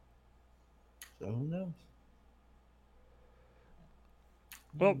 So who knows?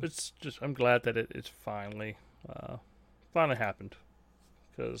 Well, it's just I'm glad that it's finally happened,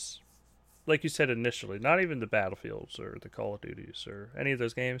 because, like you said initially, not even the Battlefields or the Call of Duties or any of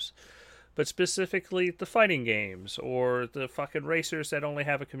those games, but specifically the fighting games or the fucking racers that only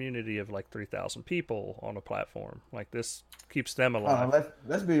have a community of like 3,000 people on a platform. Like, this keeps them alive.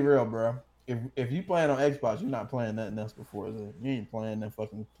 Let's be real, bro. If you playing on Xbox, you're not playing nothing else before. You ain't playing that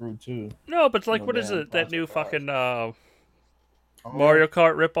fucking through 2. No, but like, what is it? That new fucking Mario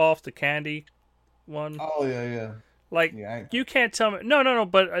Kart ripoff, the Candy one. Oh yeah. Like, you can't tell me. No.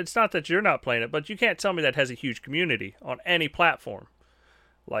 But it's not that you're not playing it, but you can't tell me that has a huge community on any platform.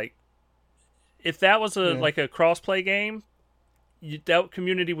 Like, if that was like a cross-play game, that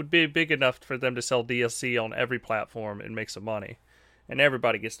community would be big enough for them to sell DLC on every platform and make some money, and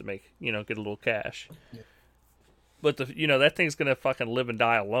everybody gets to make get a little cash. Yeah. But that thing's gonna fucking live and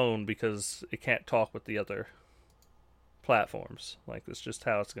die alone because it can't talk with the other platforms. Like, that's just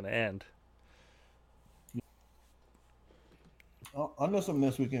how it's gonna end. I know something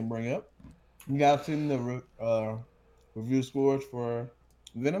else we can bring up. You guys seen the review scores for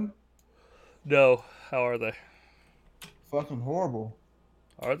Venom? No. How are they? Fucking horrible.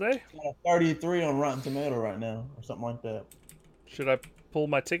 Are they? 33 on Rotten Tomato right now, or something like that. Should I pull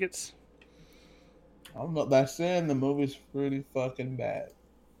my tickets? I'm not that saying the movie's pretty fucking bad,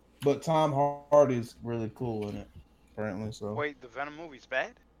 but Tom Hardy's really cool in it, apparently. So wait, the Venom movie's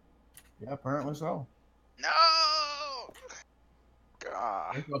bad? Yeah, apparently so. No.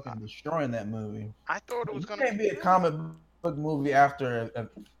 God. They're fucking destroying that movie. I thought it was going to be a comic book movie after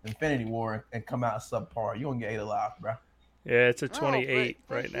Infinity War and come out subpar. You gonna get ate alive, bro. Yeah, it's a 28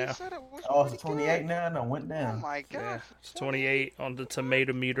 right now. It's a 28 now? No, went down. Oh my god. Yeah, it's 28 on the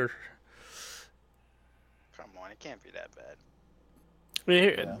tomato meter. Come on, it can't be that bad.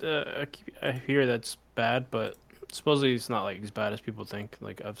 I hear that's bad, but supposedly it's not like as bad as people think.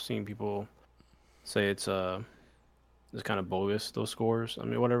 Like, I've seen people say it's kind of bogus, those scores. I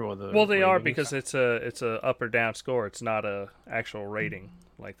mean, whatever. Well, they are, because it's a up or down score. It's not a actual rating.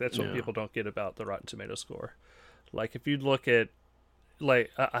 Like, that's what people don't get about the Rotten Tomato score. Like, if you look at,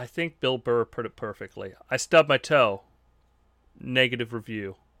 like, I think Bill Burr put it perfectly. I stubbed my toe, negative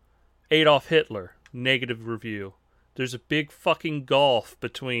review. Adolf Hitler, negative review. There's a big fucking gulf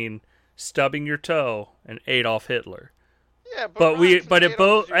between stubbing your toe and Adolf Hitler. Yeah, but it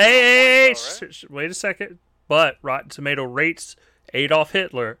both. Hey, wait a second. But Rotten Tomato rates Adolf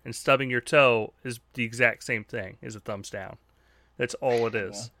Hitler, and stubbing your toe is the exact same thing as a thumbs down. That's all it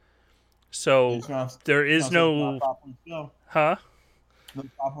is. So there is no... Huh? No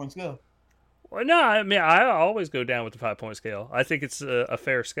 5-point scale. Well, no, I mean, I always go down with the 5-point scale. I think it's a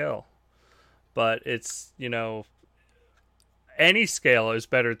fair scale. But it's, any scale is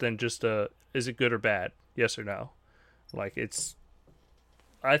better than just is it good or bad? Yes or no? Like,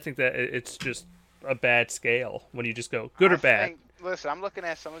 I think that it's just a bad scale when you just go good or bad. Listen, I'm looking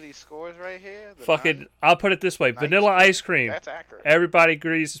at some of these scores right here. I'll put it this way. Vanilla ice cream. That's accurate. Everybody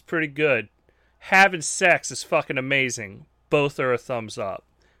agrees is pretty good. Having sex is fucking amazing. Both are a thumbs up.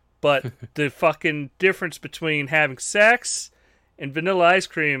 But the fucking difference between having sex and vanilla ice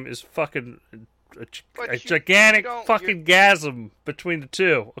cream is fucking a gigantic fucking gasm between the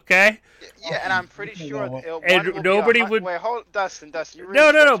two, okay? Yeah, and I'm pretty sure nobody would. Wait, hold, Dustin. You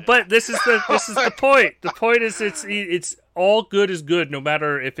really no. But this is the point. The point is, it's all good is good, no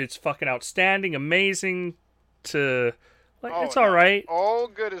matter if it's fucking outstanding, amazing, to like it's all right. All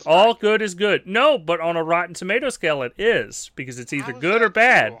good is good. No, but on a Rotten Tomato scale, it is, because it's either good or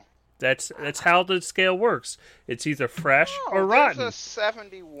bad. True? That's how the scale works. It's either fresh or rotten. There's a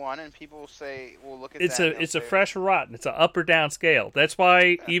 71, and people say, "Well, look at that." It's a say, fresh or rotten. It's an up or down scale. That's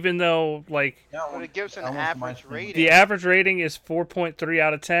why, even though but it gives an average rating. The average rating is 4.3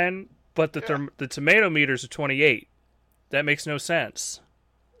 out of 10, but the tomato meters are 28. That makes no sense,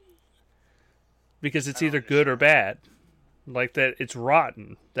 because it's either good or bad. Like that, it's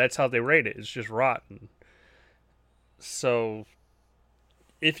rotten. That's how they rate it. It's just rotten. So.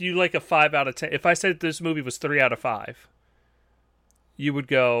 if you like a 5 out of 10, if I said this movie was 3 out of 5, you would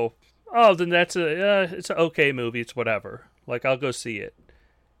go, oh, then it's an okay movie. It's whatever. Like, I'll go see it.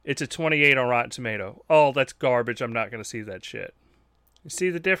 It's a 28 on Rotten Tomato. Oh, that's garbage. I'm not going to see that shit. You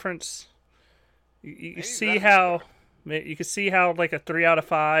see the difference? You see how you can see how like a 3 out of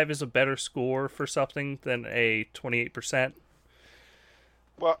 5 is a better score for something than a 28%.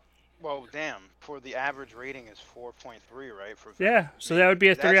 Well, damn. For the average rating is 4.3, right? Yeah, so that would be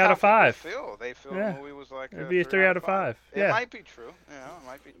a 3 out of 5. They feel Yeah. the movie was like It'd be a 3 out of 5. It Yeah, might be true. You know, it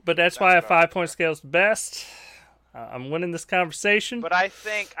might be. but that's why a 5-point scale is the best. I'm winning this conversation. But I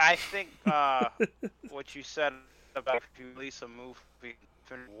think what you said about if you release a movie,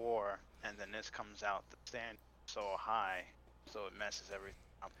 Infinity War, and then this comes out, the standard is so high, so it messes everything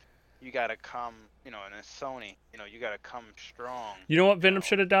up. You gotta come, and it's Sony, you gotta come strong. You know what Venom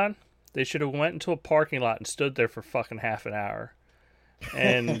should have done? They should have went into a parking lot and stood there for fucking half an hour.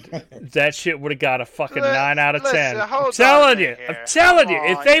 And that shit would have got a fucking 9 out of 10. I'm telling you.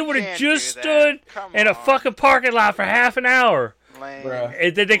 If they would have just stood in a fucking parking lot for half an hour,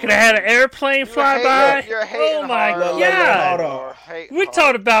 and then they could have had an airplane fly by. Oh my god. We're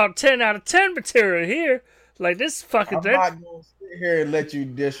talking about 10 out of 10 material here. Like, this fucking I'm not gonna sit here and let you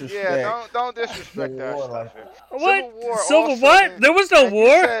disrespect. Yeah, don't disrespect that stuff. What? Silver what? There was no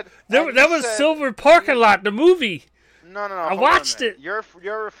war. That was Silver Parking Lot, the movie. No. I watched it. You're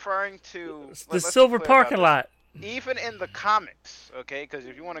referring to The Silver Parking Lot. Even in the comics, okay? Because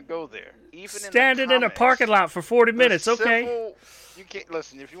if you want to go there, standing in a parking lot for 40 minutes, okay? You can't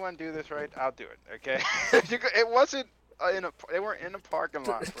listen. If you want to do this right, I'll do it, okay? It wasn't they weren't in a parking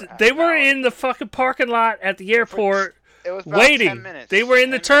lot. They were in the fucking parking lot at the airport, it was about waiting. 10 minutes. They were in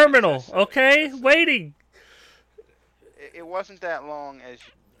the terminal, okay, waiting. It wasn't that long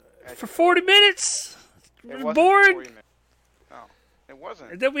for 40 minutes. It wasn't bored. 40 minutes. No, it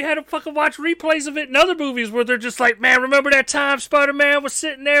wasn't. And then we had to fucking watch replays of it in other movies where they're just like, man, remember that time Spider-Man was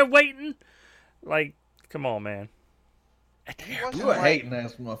sitting there waiting? Like, come on, man. You were hating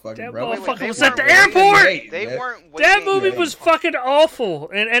ass motherfucker, that bro. motherfucker was at the airport. They weren't waiting. That movie was fucking awful,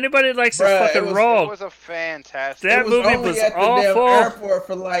 and anybody that likes is fucking wrong. It was a fantastic. That movie was at the awful. Damn airport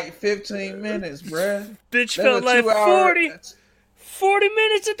for like 15 minutes, bruh. Bitch felt like 40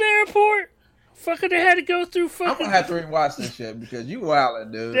 minutes at the airport. Fucking, they had to go through fucking. I'm gonna have to rewatch this shit because you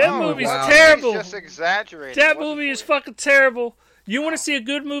wildin', dude. That movie's terrible. Just exaggerated. That movie is fucking terrible. You want to see a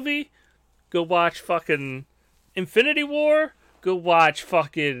good movie? Go watch fucking Infinity War. Go watch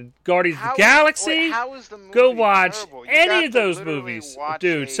fucking Guardians of the Galaxy. How is the movie Go watch any of those movies.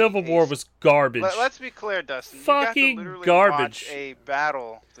 Dude, Civil War was garbage. Let's be clear, Dustin. Fucking you got to garbage. Watch a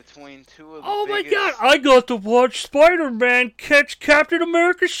battle between two of the Oh biggest... my god, I got to watch Spider-Man catch Captain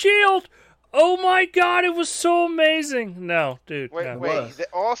America's shield. Oh my god, it was so amazing. No, dude. Wait.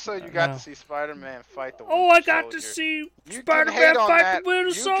 Also, you got to see Spider-Man fight the Winter Oh, I got Soldier. to see Spider-Man fight the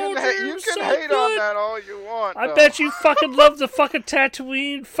Winter Soldier. You can hate on that all you want. I bet you fucking love the fucking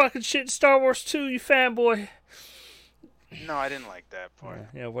Tatooine fucking shit in Star Wars 2, you fanboy. No, I didn't like that part.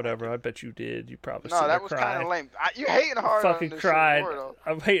 Yeah, whatever. I bet you did. You probably No, that was kind of lame. You hating hard on fucking this cried. War, though.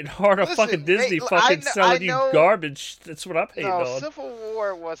 I'm hating hard on fucking Disney fucking selling you garbage. That's what I'm hating on. Civil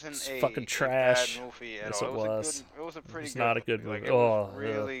War wasn't fucking trash. Bad movie at yes, all. It was. It was a pretty it's good not a good movie. Like, it was a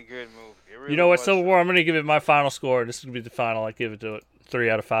really good movie. Really you know what, Civil War? I'm going to give it my final score. This is going to be the final. I give it to it 3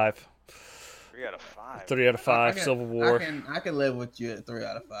 out of 5. 3 out of 5. 3 out of 5. Civil War. I can live with you at 3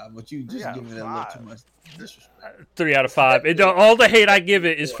 out of 5, but you just give it a little too much disrespect. 3 out of 5. All the hate I give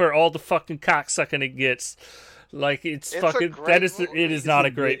it is for all the fucking cocksucking it gets. Like it's fucking that is movie. It is not a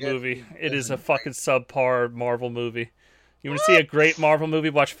great movie. It is a fucking subpar Marvel movie. You want to see a great Marvel movie?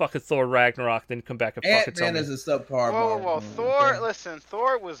 Watch fucking Thor Ragnarok, then come back and fucking tell me. Ant-Man is a subpar. Whoa! Thor, listen,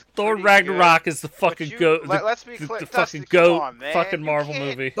 Thor was. Thor Ragnarok is the fucking goat. Let's be clear. The fucking goat fucking Marvel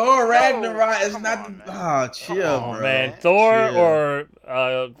movie. Thor Ragnarok is not. Oh, chill, bro. Man, Thor or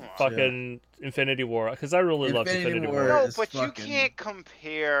fucking Infinity War, because I really love Infinity War. No, but you can't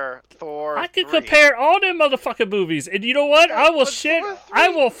compare Thor. I can compare all them motherfucking movies, and you know what? I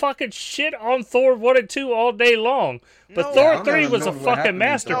will fucking shit on Thor 1 and 2 all day long. But Thor 3 was a fucking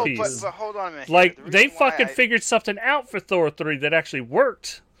masterpiece. No, but hold on a minute. Like, they fucking figured something out for Thor 3 that actually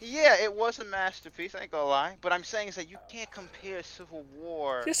worked. Yeah, it was a masterpiece, I ain't gonna lie. But I'm saying is that you can't compare Civil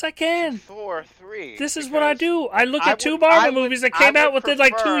War yes, I can. to Thor 3. This is what I do. I look at two Marvel movies that came out within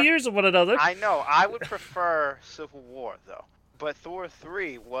like 2 years of one another. I know. I would prefer Civil War, though. but Thor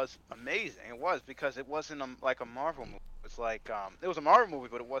 3 was amazing. It was because it wasn't like a Marvel movie. It was like it was a Marvel movie,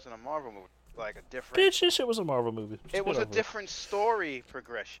 but it wasn't a Marvel movie. Like a different. Bitch, this shit was a Marvel movie. Just It get was a over it. different story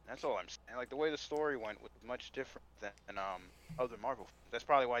progression. That's all I'm saying. Like the way the story went was much different than other Marvel films. That's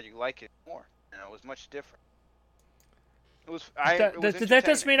probably why you like it more. You know, it was much different. It was. That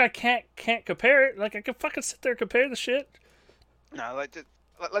doesn't mean I can't compare it. Like I can fucking sit there and compare the shit. No,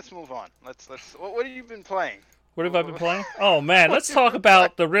 let's move on. Let's. What have you been playing? What have I been playing? Oh man, let's talk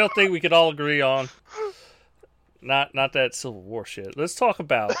about the real thing we could all agree on. Not that Civil War shit. Let's talk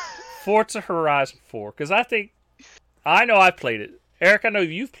about Forza Horizon 4 because I know I've played it. Eric, I know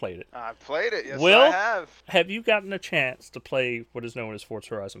you've played it. I played it. Yes, Will, I have. Have you gotten a chance to play what is known as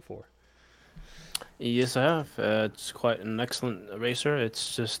Forza Horizon 4? Yes, I have. It's quite an excellent racer.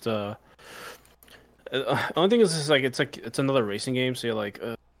 It's just only thing is it's another racing game. So you're like,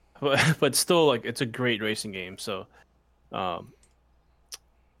 but still like it's a great racing game. So,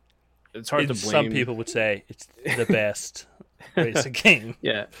 it's hard to blame. Some people would say it's the best racing game.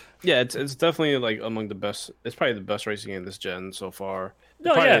 Yeah, it's definitely like among the best. It's probably the best racing game this gen so far.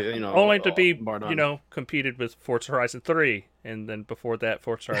 No, Probably, yeah, only to be bar none. competed with Forza Horizon 3, and then before that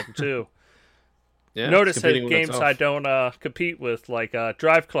Forza Horizon 2. Yeah, Notice it's that competing with games itself. I don't compete with, like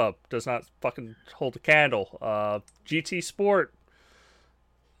Drive Club, does not fucking hold a candle. GT Sport,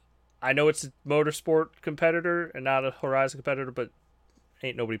 I know it's a motorsport competitor and not a Horizon competitor, but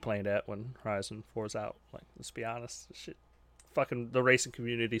ain't nobody playing that when Horizon 4's out. Like, let's be honest, shit, fucking the racing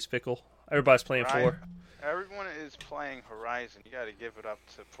community's fickle. Everybody's playing Right. 4. Everyone is playing Horizon. You got to give it up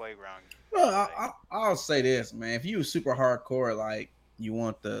to Playground. Well, I'll say this, man. If you super hardcore, like you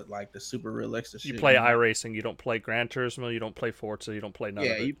want the super realistic You shit. play iRacing, you don't play Gran Turismo, you don't play Forza, you don't play none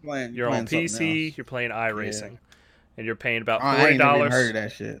Yeah, of it. you playing. You're on playing something PC, else. you're playing iRacing, and you're paying about I ain't never even $40. heard of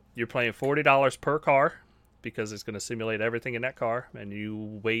that shit. You're paying $40 per car because it's going to simulate everything in that car, and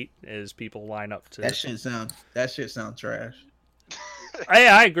you wait as people line up to. That shit sound trash.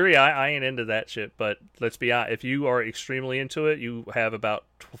 I agree. I ain't into that shit, but let's be honest. If you are extremely into it, you have about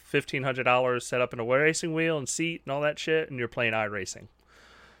 $1,500 set up in a racing wheel and seat and all that shit, and you're playing iRacing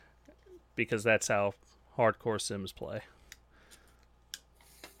because that's how hardcore Sims play.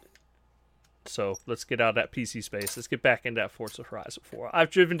 So let's get out of that PC space. Let's get back into that Forza Horizon 4. I've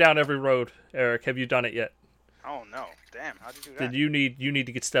driven down every road. Eric, have you done it yet? Oh no! Damn, how'd you do that? Then you need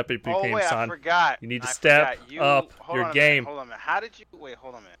to get step up your Oh game, wait, I son. forgot. You need to I step forgot. up Hold your on a game. minute, hold on a minute. How did you? Wait,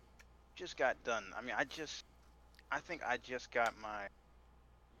 hold on a minute. You just got done. I mean, I think I just got my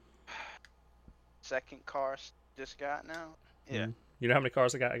second car. Just got now. Yeah. You know how many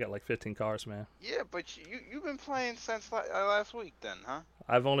cars I got? I got like 15 cars, man. Yeah, but you've been playing since last week, then, huh?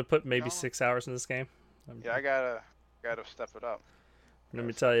 I've only put maybe No. 6 hours in this game. Yeah, I gotta step it up. Let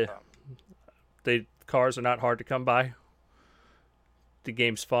me Gotta tell step you, it up. the cars are not hard to come by. The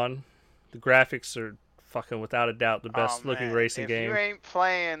game's fun. The graphics are fucking without a doubt the best Oh, looking man. racing if game. you ain't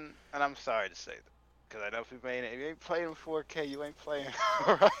playing, and I'm sorry to say that, because I know if you ain't playing in 4K, you ain't playing.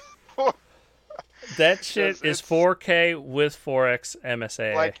 That shit It's- is 4K with 4X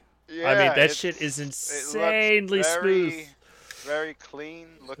MSAA. Like, I mean, yeah, that shit is it looks insanely smooth. Very clean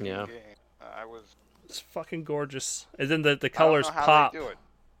looking Yeah. game. I was. It's fucking gorgeous. And then the I don't colors know how pop. They do it.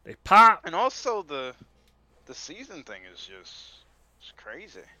 They pop. And also the season thing is just it's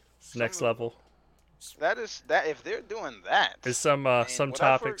crazy. It's next Some of- level. That if they're doing that, There's some mean, some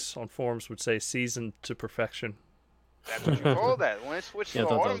whatever- topics on forums would say seasoned to perfection. that's what you call that. When it switched Yeah, I to the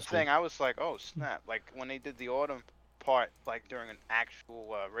thought that autumn was cool. thing, I was like, oh snap! Like when they did the autumn part, like during an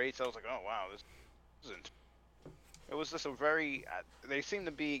actual race, I was like, oh wow, this isn't. It was just a very. They seem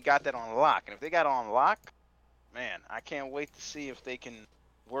to be got that on lock, and if they got it on lock, man, I can't wait to see if they can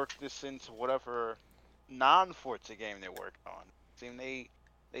work this into whatever non-Forza game they're working on. They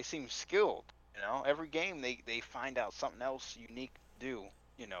seem skilled. You know, every game they find out something else unique to do.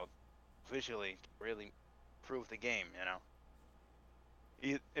 You know, visually to really improve the game. You know.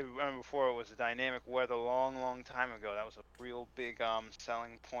 Remember before it was dynamic weather long time ago. That was a real big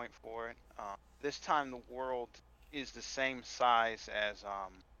selling point for it. This time the world is the same size as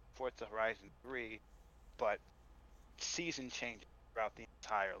Forza Horizon 3, but season changes throughout the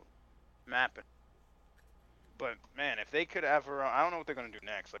entire mapping. But man, if they could ever, I don't know what they're gonna do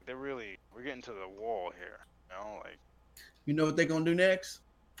next. Like we're getting to the wall here. You know, like You know what they're gonna do next?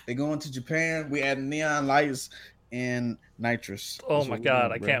 They're going to Japan. We add neon lights and nitrous. Oh That's my what we god,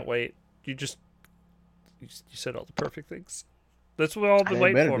 doing, I bro. can't wait. You said all the perfect things. That's what we've all been They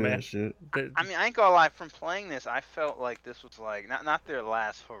waiting better for, do man. that shit. I mean, I ain't gonna lie. From playing this, I felt like this was like not their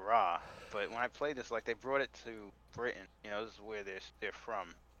last hurrah, but when I played this, like they brought it to Britain. You know, this is where they're from.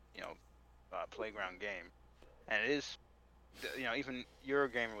 You know, Playground game, and it is even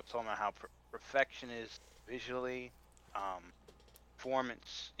Eurogamer was talking about how perfection is visually,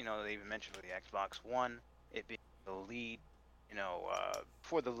 performance. They even mentioned with the Xbox One, it being the lead.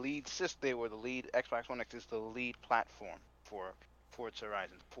 For the lead system, or the lead Xbox One X is the lead platform for Forza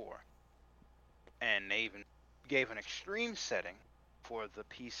Horizon 4, and they even gave an extreme setting for the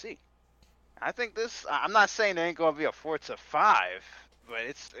PC. I think this. I'm not saying there ain't gonna be a Forza 5, but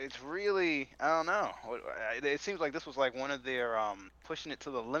it's really, I don't know. It seems like this was like one of their pushing it to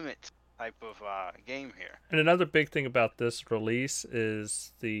the limit type of game here. And another big thing about this release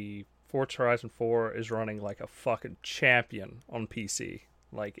is the Forza Horizon 4 is running like a fucking champion on PC.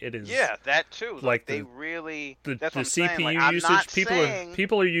 Like it is. Yeah, that too. Like they really. The that's what I'm CPU saying. Like, I'm usage. not People saying...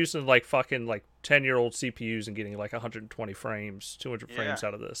 are using like fucking like 10-year-old CPUs and getting like 120 frames, 200 frames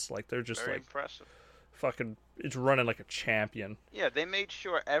out of this. Like they're just very like impressive. Fucking, it's running like a champion. Yeah, they made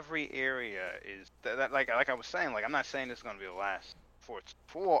sure every area is that like I was saying. Like I'm not saying this is gonna be the last Forza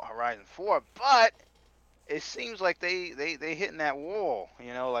 4 Horizon 4, but it seems like they hitting that wall,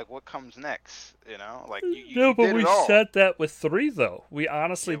 like what comes next, like you but did we it all. said that with 3 though. We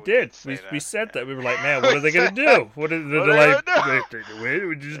honestly did. We said that. We were like, man, what are they gonna do? What are they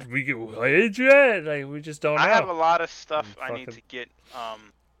like? We just don't know. I have a lot of stuff I need to get.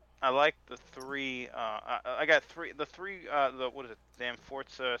 I like the 3. I got 3. The 3. What is it? Damn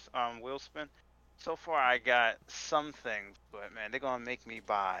Forza wheel spin. So far, I got some things, but man, they're gonna make me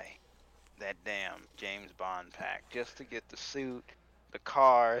buy that damn James Bond pack just to get the suit, the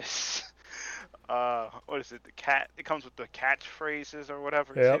cars. What is it? The cat. It comes with the catchphrases or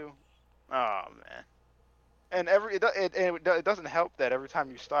whatever too. Oh man. And it doesn't help that every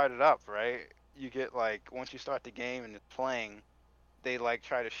time you start it up, right? You get like once you start the game and it's playing, they like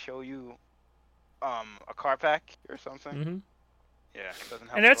try to show you a car pack or something. Mm-hmm. Yeah, it doesn't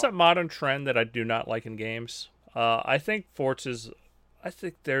help. And that's a modern trend that I do not like in games. I think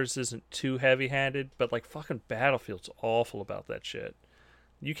theirs isn't too heavy-handed, but like fucking Battlefield's awful about that shit.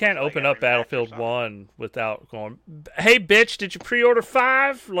 You can't open up Battlefield 1 without going, "Hey bitch, did you pre-order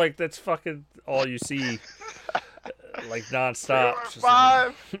 5?" Like that's fucking all you see, like nonstop.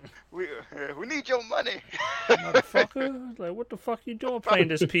 Pre-order 5. We need your money, motherfucker. Like what the fuck you doing playing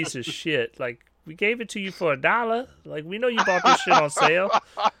this piece of shit? Like we gave it to you for $1. Like we know you bought this shit on sale.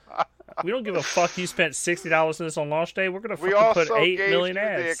 We don't give a fuck you spent $60 in this on launch day. We're gonna fucking put 8 million ads. We also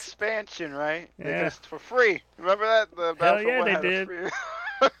gave you the expansion, right? Yeah. For free. Remember that? The Hell yeah, they did.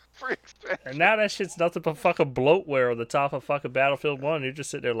 Free expansion. And now that shit's nothing but fucking bloatware on the top of fucking Battlefield 1. You're just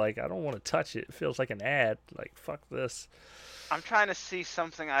sitting there like, I don't want to touch it. It feels like an ad. Like, fuck this. I'm trying to see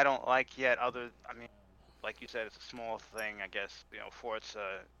something I don't like yet. Like you said, it's a small thing, I guess.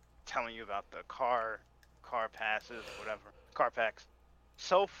 Forza telling you about the car passes, whatever. Car packs.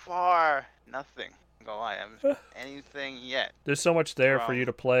 So far, nothing. I'm gonna lie, I haven't seen anything yet. There's so much there for you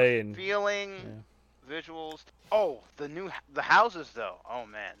to play and feeling, visuals. Oh, the houses though. Oh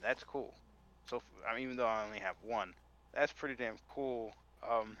man, that's cool. So even though I only have one, that's pretty damn cool.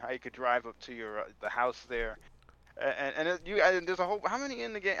 How you could drive up to the house there, and there's a whole. How many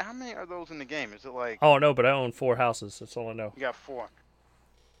in the game? How many are those in the game? Is it like? Oh no, but I own 4 houses. That's all I know. You got 4.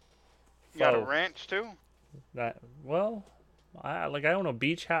 You got a ranch too? Well. I own a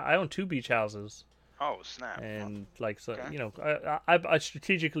beach house. I own 2 beach houses. Oh snap! And I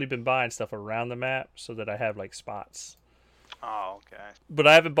strategically been buying stuff around the map so that I have like spots. Oh okay. But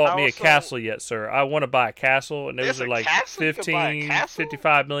I haven't bought me a castle yet, sir. I want to buy a castle, and those are like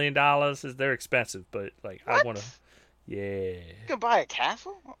 $55 million. They're expensive, but like what? I want to. Yeah. You can buy a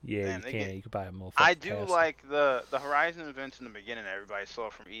castle? Yeah, you can. You can buy a motherfucking I do castle. like the Horizon events in the beginning that everybody saw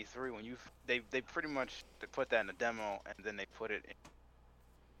from E3 when they pretty much put that in the demo and then they put it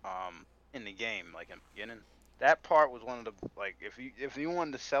in the game like in the beginning. That part was one of the like if you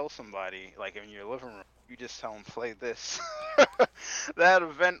wanted to sell somebody like in your living room, you just tell them play this. That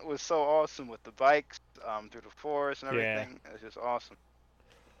event was so awesome with the bikes through the forest and everything. Yeah. It's just awesome.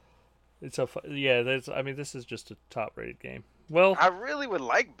 It's this is just a top-rated game. Well, I really would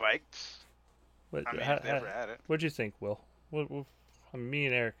like bikes. But I've never had it. What'd you think, Will? Me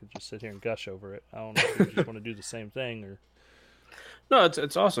and Eric could just sit here and gush over it. I don't know if you just want to do the same thing or. No,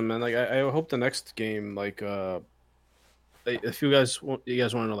 it's awesome, man. Like I hope the next game, like, if you guys want to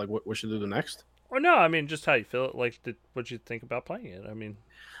know, like, what should do the next? Or no, I mean, just how you feel. Like, what'd you think about playing it? I mean,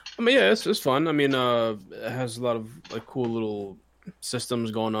 yeah, it's fun. I mean, it has a lot of like cool little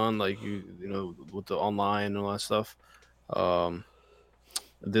systems going on, like you know with the online and all that stuff. The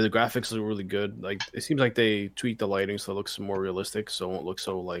graphics are really good. Like it seems like they tweaked the lighting so it looks more realistic, so it won't look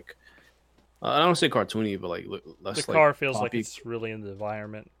so like I don't say cartoony, but like less. The car like, feels poppy. like it's really in the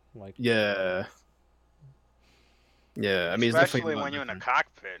environment. Like yeah. Yeah, I mean, it's especially definitely when you're in a different.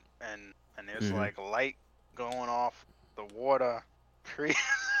 cockpit and there's Mhm. like light going off the water through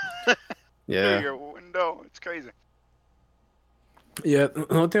Yeah, your window. It's crazy. yeah. The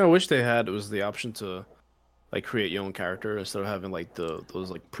only thing I wish they had was the option to like create your own character instead of having like those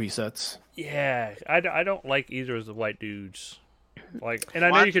like presets. Yeah, I don't like either of the white dudes. Like, and I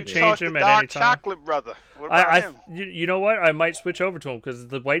know Why you don't could talk change to them at Dark any time. Chocolate brother. What about him? You know what? I might switch over to them because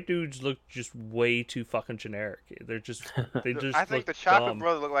the white dudes look just way too fucking generic. They just I think look the Chocolate dumb.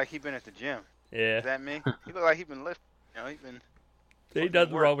 brother looked like he been at the gym. Yeah, Is that me? He looked like he been lifting. You know, he been. they fucking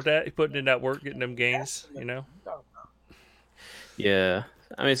nothing wrong work. with that. He putting in that work, getting them gains. You know. Yeah,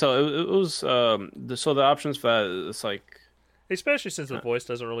 I mean, so it was so the options for that, it's like Especially since the voice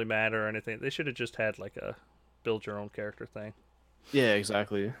doesn't really matter or anything. They should have just had like a build your own character thing. yeah,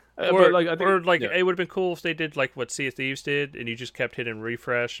 exactly. Or But like I think, yeah. it would have been cool if they did like what Sea of Thieves did, and you just kept hitting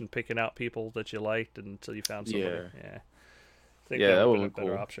refresh and picking out people that you liked until you found somebody. Yeah. I think Yeah, that would would've have been a been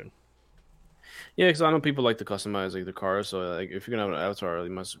better cool. option. Yeah, because I know people like to customize like the cars, so like if you're gonna have an avatar, you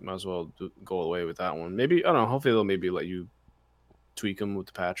might as well go away with that one. Maybe I don't know. Hopefully they'll maybe let you tweak them with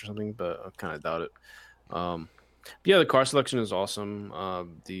the patch or something, but I kind of doubt it. But yeah, the car selection is awesome.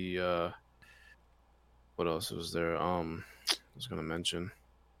 What else was there? I was gonna mention.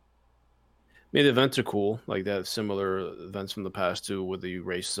 Maybe the events are cool, like that similar events from the past too, where you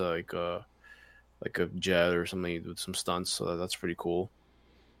race like a jet or something with some stunts. So that's pretty cool.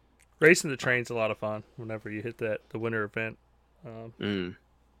 Racing the train's a lot of fun whenever you hit the winter event.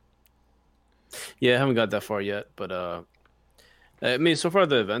 Yeah, I haven't got that far yet, but I mean, so far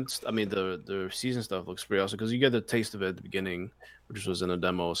the events, I mean the season stuff looks pretty awesome because you get the taste of it at the beginning, which was in a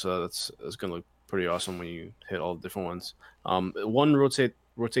demo. So that's gonna look pretty awesome when you hit all the different ones. One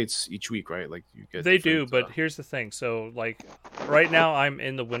rotates each week, right? Like you get. They do, different, but here's the thing. So like right now I'm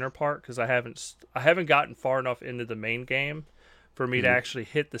in the winter part because I haven't gotten far enough into the main game for me to actually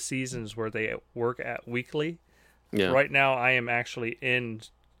hit the seasons where they work at weekly. yeah, Right now I am actually in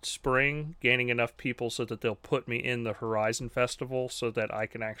spring, gaining enough people so that they'll put me in the Horizon Festival so that I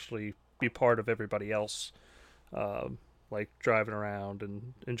can actually be part of everybody else, like driving around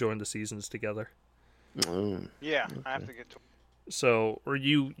and enjoying the seasons together. Yeah, I have to get to. So, or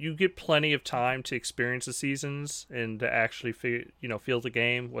you get plenty of time to experience the seasons and to actually feel the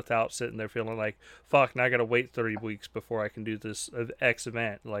game without sitting there feeling like, fuck, now I gotta wait 30 weeks before I can do this X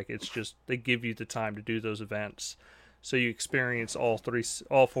event. Like, it's just, they give you the time to do those events. So you experience all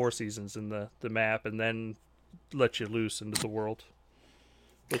 4 seasons in the map and then let you loose into the world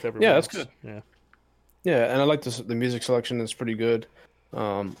with everyone Yeah, else. that's good. Yeah. Yeah, and I like the music selection is pretty good.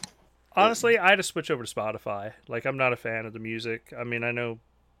 Honestly, I had to switch over to Spotify. Like, I'm not a fan of the music. I mean, I know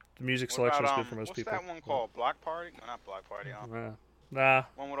the music What selection about, is good for most what's people. that one called? Block Party? No, not Block Party. Nah,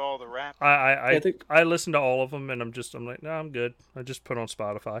 One with all the rap. I think- I listen to all of them, and I'm like, no, I'm good. I just put on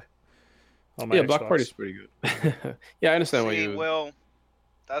Spotify. On my Yeah, Block Xbox. Party's pretty good. Yeah, I understand why See, you. well,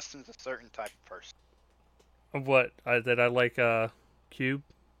 Dustin's a certain type of person. Of what? That I like Cube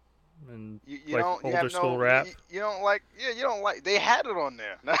and You like don't. You older have school no. rap. You don't like. Yeah, you don't like. They had it on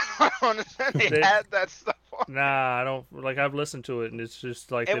there. I don't understand. They They- had that stuff on. Nah, I don't like. I've listened to it, and it's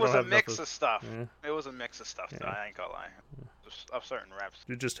just like It they was don't a have mix enough of stuff. Yeah. It was a mix of stuff. Yeah. I ain't gonna lie. Just of certain raps.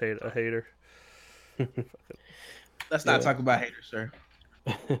 You're just a hater. Let's not Yeah. talk about haters, sir.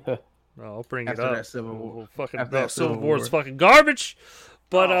 No, I'll bring After it up. that Civil War. Well, fucking After no, that Civil Civil War is War. fucking garbage.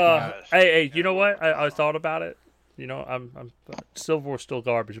 But Oh, gosh. hey, you know Yeah. what? I thought about it. You know, I'm Civil War's still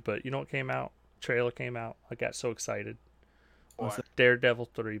garbage, but you know what came out? Trailer came out. I got so excited. What? Daredevil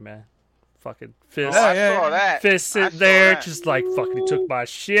 3, man. Fucking Fist. Oh, I Yeah, saw that. Fist I sitting saw there, that. just like fucking he took my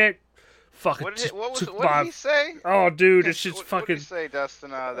shit. Fucking What did, just it, what was, took what my. did he say? Oh, dude, it's What- just what fucking. did he say,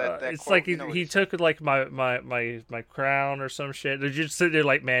 Dustin? That It's quote, like you know what he took like my crown or some shit. They're just sitting there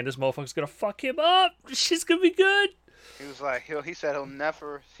like, man, this motherfucker's gonna fuck him up. This shit's gonna be good. He was like, he said he'll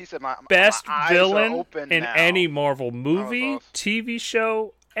never. He said my Best my eyes villain are open in now. any Marvel movie, awesome. TV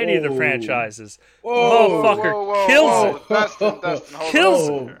show, any of the Whoa. franchises. Whoa, Motherfucker kills it. Dustin, hold Kills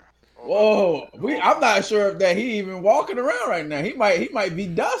on. it. Whoa, I'm not sure that he even walking around right now. He might be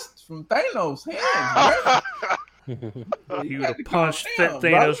dust from Thanos' hands. Bro. He would have punched Damn,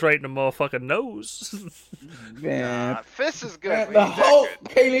 Thanos right in the motherfucking nose. Man, Fist is good. man, but the he's that Hulk good.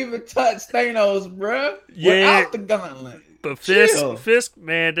 can't even touch Thanos, bro. Yeah. Without the gauntlet. But Chill. Fisk,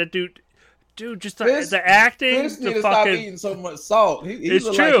 man, that dude, just Fisk- the acting, Fist need the to stop fucking. eating so much salt. He It's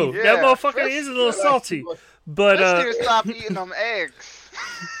look true. Like That Yeah, motherfucker Fisk is a little he- salty, but Fist need to stop eating them eggs.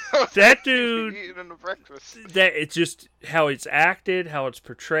 That dude- eating them the breakfast. that it's just how it's acted, how it's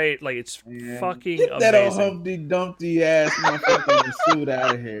portrayed, like it's Yeah. fucking Get that old amazing. Humpty Dumpty ass motherfucking suit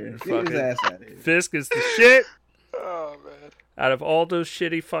out of here. Get Fucking his ass out of here. Fisk is the shit. Oh man. Out of all those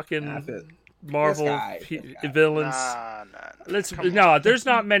shitty I fucking feel- Marvel This guy. villains, there's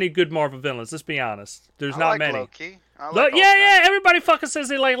not many good Marvel villains. Let's be honest. There's I not like many. Loki. I Lo- like yeah, Ultron. yeah. Everybody fucking says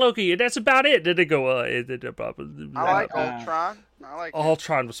they like Loki, and that's about it. Then they go, I like Ultron. I like him.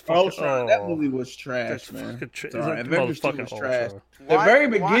 Ultron was fucking. Ultron, that movie was trash, That's man. fucking Sorry, that Avengers 2 motherfucking was trash. Ultron. The very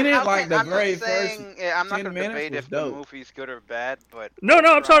beginning, how like can- the I'm not very saying- first yeah, I'm not 10 gonna minutes debate was if the dope. movie's good or bad, but No,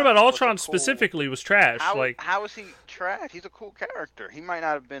 I'm talking about was a Ultron cool- specifically was trash. How is he trash? He's a cool character. He might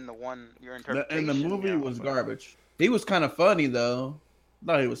not have been the one your interpretation. And the movie you know, was but garbage. He was kind of funny though. I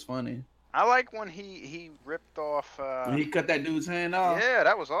thought he was funny. I like when he ripped off. When he cut that dude's hand off. Yeah,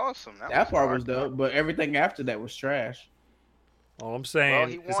 that was awesome. That part was hard. dope, but everything after that was trash. All I'm Well, saying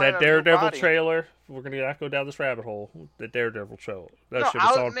he is wanted that a new Daredevil body. trailer. We're gonna not go down this rabbit hole. The Daredevil trailer. That No, shit was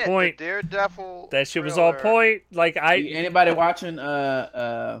I'll on admit, point. The Daredevil. That shit was on trailer- point. Like Anybody watching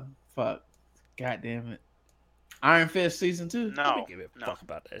fuck. God damn it. Iron Fist season 2? No, give a no. fuck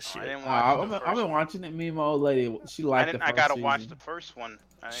about that I shit. didn't watch the I've first been one. watching it. Me and my old lady, she I liked didn't. the I first gotta season. watch the first one.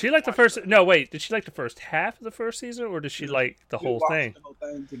 I She didn't liked the watch first. No, wait. Did she like the first half of the first season, or did she like the We whole watched thing? The whole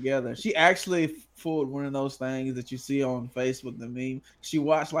thing together. She actually pulled one of those things that you see on Facebook, the meme. She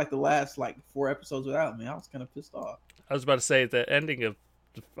watched like the last 4 episodes without me. I was kind of pissed off. I was about to say the ending of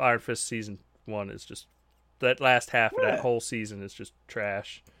the Iron Fist season 1 is just that last half of that Yeah. whole season is just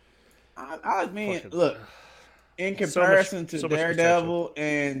trash. I mean, Fucking- look, in So much- comparison so to much Daredevil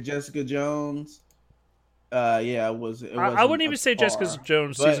and Jessica Jones, yeah, it was. I wouldn't even say Jessica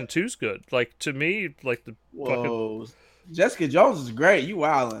Jones but- season 2's good. Like to me, like the fucking Whoa, Jessica Jones is great. You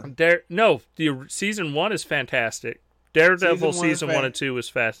wildin'. the season 1 is fantastic. Daredevil Season one is season 1 and 2 is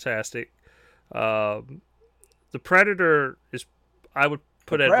fantastic. The Predator is, I would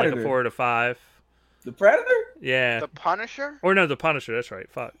put The it like a Predator? 4 out of 5. The Predator. Yeah. The Punisher. Or no, the Punisher. That's right.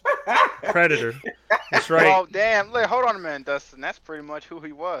 Fuck. Predator. That's right. Oh damn! Look, hold on a minute, Dustin. That's pretty much who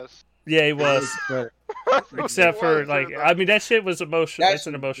he was. Yeah, he was. Except for was, like, dude. I mean, that shit was emotional. That's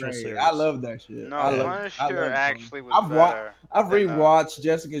an shit emotional great. series. I love that shit. No, I love Punisher it. actually was I've wa- better. I've than, rewatched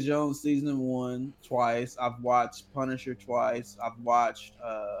Jessica Jones season 1 twice. I've watched Punisher twice. I've watched.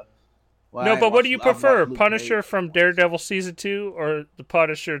 No, but what do you prefer, Luke Punisher Cage. from Daredevil season 2 or the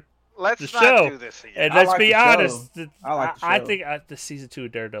Punisher? Let's the not show. do this again. And I let's like be the show. honest, I like the I show. think the season 2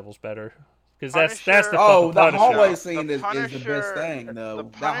 of Daredevil's better because that's the Punisher- Oh, fucking the Punisher. hallway scene The is the best Punisher- thing, though.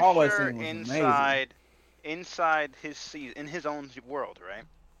 The That hallway Punisher scene was amazing. inside his season, in his own world, right,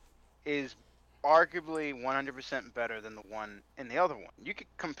 is arguably 100% better than the one in the other one. You could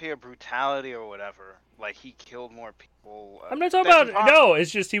compare brutality or whatever, like he killed more people. I'm not talking that's about impossible. no. It's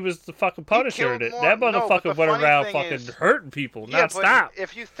just he was the fucking Punisher. killed That more- that no, but motherfucker the went funny around thing fucking is- hurting people Yeah, nonstop. but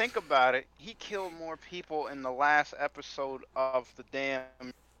if you think about it, he killed more people in the last episode of the damn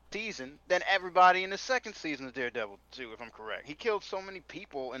season than everybody in the second season of Daredevil 2, if I'm correct. He killed so many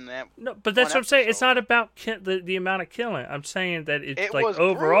people in that. No, but that's one what I'm saying. It's episode. not about the amount of killing. I'm saying that it's It like was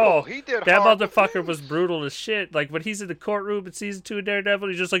overall, brutal. He did that horrible motherfucker was things. brutal as shit. Like when he's in the courtroom in season 2 of Daredevil,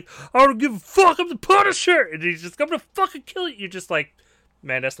 he's just like, I don't give a fuck. I'm the Punisher, and he's just gonna fucking kill you. You're just like,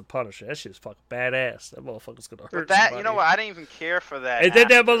 man, that's the Punisher. That shit's fucking badass. That motherfucker's gonna hurt But that, somebody. you know what? I didn't even care for that. And then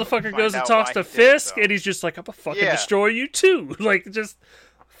that after, motherfucker find goes and out talks why to he did it, Fisk, though. and he's just like, I'm gonna fucking Yeah. destroy you too. Like just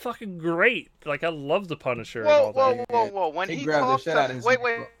fucking great. Like I love the Punisher and all Whoa, that. whoa, whoa, whoa! When He he grabbed the talked shit out of to his wait,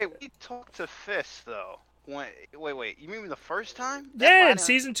 neck, we talked to Fisk though. Wait, you mean the first time? That's why I Yeah, in didn't-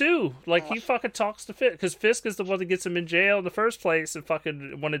 season 2, like he Oh. fucking talks to Fisk because Fisk is the one that gets him in jail in the first place and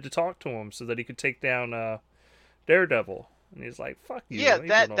fucking wanted to talk to him so that he could take down Daredevil. And he's like, "Fuck you." Yeah, I ain't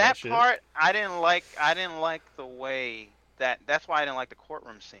doing all that shit. part I didn't like. I didn't like the way that's why I didn't like the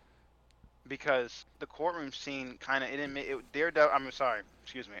courtroom scene. Because the courtroom scene kind of it didn't make it Daredevil. I'm sorry,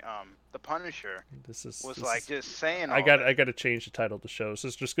 excuse me. The Punisher This is was this like is- just saying. I got to change the title of the show. So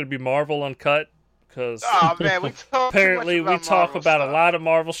it's just gonna be Marvel Uncut because Oh man, we talk apparently too we much talk Marvel about stuff. a lot of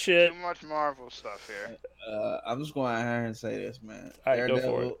Marvel shit. Too much Marvel stuff here. I'm just going out here and say this, man. All right, go for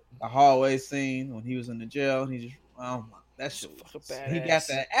Daredevil, it. the hallway scene when he was in the jail, and he just, oh my, that shit Fucking was, he got badass.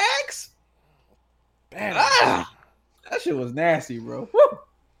 that axe. Badass. Ah, that shit was nasty, bro.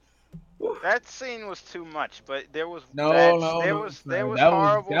 Woo. That scene was too much, but there was No, bad, no, there no, was sir. there was That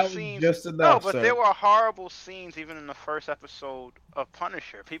horrible that was scenes. just No, enough, but sir. there were horrible scenes even in the first episode of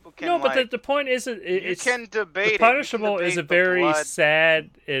Punisher. People can No, but like, the point isn't. you It's can debate The it. You can Punishable is debate a the very blood. sad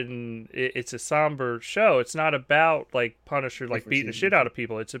and it's a somber show. It's not about like Punisher like Different beating the season. shit out of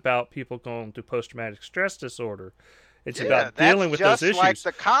people. It's about people going through post-traumatic stress disorder. It's Yeah, about that's dealing with just those issues. like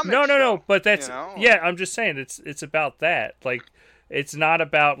the comics, no, though, but that's you know? yeah. I'm just saying it's about that. Like It's not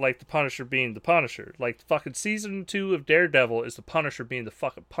about like the Punisher being the Punisher. Like fucking season 2 of Daredevil is the Punisher being the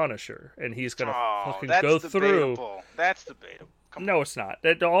fucking Punisher, and he's gonna fucking that's go through. debatable. That's debatable. Come No, it's not.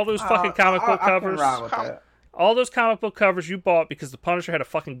 All those fucking comic book I can covers. ride with that. All those comic book covers you bought because the Punisher had a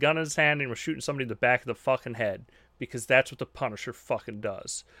fucking gun in his hand and was shooting somebody in the back of the fucking head. Because that's what the Punisher fucking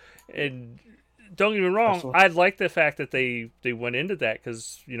does. And don't get me wrong, I like the fact that they went into that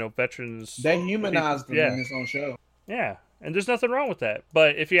because, you know, veterans... They humanized him in his own show. Yeah, and there's nothing wrong with that.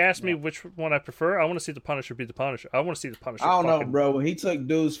 But if you ask me which one I prefer, I want to see the Punisher be the Punisher. I want to see the Punisher I don't know, bro. When he took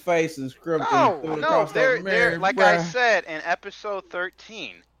dude's face and script and threw it No, across the mirror, like bruh. I said in episode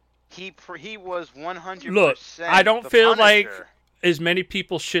 13, he was 100%. Look, I don't the feel Punisher. like as many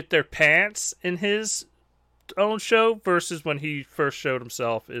people shit their pants in his own show versus when he first showed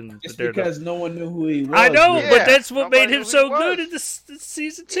himself in It's the Daredevil. because no one knew who he was. I know, Yeah, but that's what nobody made him knew who so he was. good in this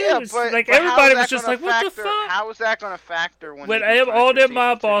season 2. Yeah, It's but like how is everybody that was just gonna like, "What the factor- fuck?" How is that going to factor when When they do all Punisher them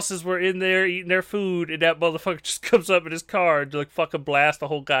mob season 2? bosses were in there eating their food, and that motherfucker just comes up in his car and like fucking blast the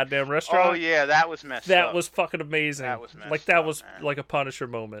whole goddamn restaurant. Oh yeah, that was messed up. That was fucking amazing. That was messed like that up, was man. like a Punisher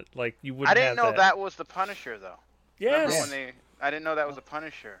moment. Like you wouldn't. I didn't have know that was the Punisher though. Remember Yes. when I didn't know that was a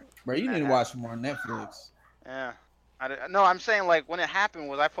Punisher. Bro, you need to watch more on Netflix. Yeah. No, I'm saying like when it happened,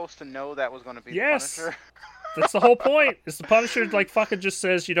 was I supposed to know that was going to be Yes. the Punisher? That's the whole point. It's the Punisher like fucking just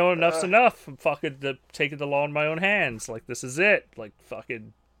says, you know, enough's enough. I'm fucking taking the law in my own hands. Like this is it. Like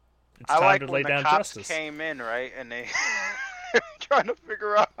fucking. It's I time like to when lay the down cops justice. came in, right, and they trying to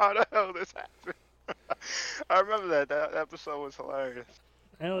figure out how the hell this happened. I remember that episode was hilarious.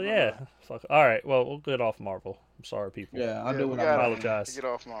 Hell yeah. Fuck. All right. Well, we'll get off Marvel. I'm sorry, people. Yeah, I'll do we what gotta I apologize. Get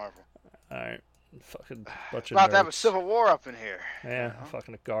off Marvel. All right. Fucking bunch of About to have a nerds. civil war up in here. Yeah,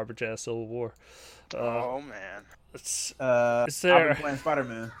 fucking a garbage ass Civil War. Oh man. It's I've there. been playing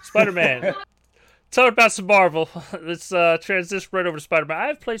Spider-Man. Spider-Man. Talk about some Marvel. Let's transition right over to Spider-Man.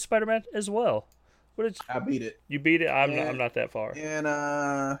 I've played Spider-Man as well. What did I beat it. you beat it? I'm not that far.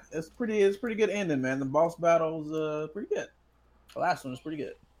 And it's pretty good ending, man. The boss battle was pretty good. The last one was pretty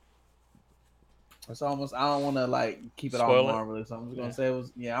good. It's almost I don't want to like keep it Spoil all it? marvelous. So I'm just gonna say it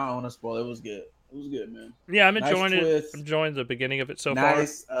was. Yeah, I don't want to spoil it. It was good. It was good, man. Yeah, I'm Nice enjoying it. twist. I'm enjoying the beginning of it so far.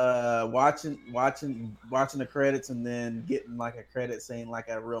 Nice. Watching the credits and then getting like a credit scene like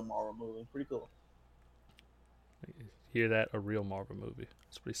a real Marvel movie. Pretty cool. Hear that? A real Marvel movie.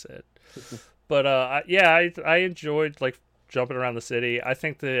 That's what he said. But I enjoyed like jumping around the city. I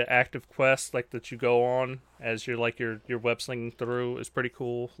think the active quest like that you go on as you're like you're web slinging through is pretty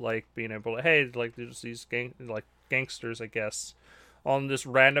cool. Like being able to like there's these gangsters I guess on this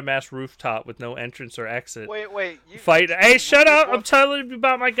random ass rooftop with no entrance or exit. Wait. Fight. Hey, shut up! I'm telling you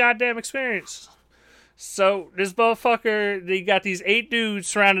about my goddamn experience. So this motherfucker, they got these 8 dudes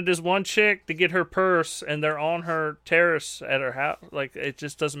surrounded this one chick to get her purse, and they're on her terrace at her house. Like it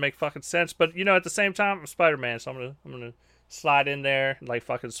just doesn't make fucking sense. But you know, at the same time, I'm Spider-Man, so I'm gonna slide in there and like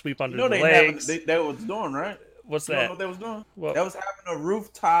fucking sweep under the legs. They was doing right. What's You know that? what they was doing? What? They was having a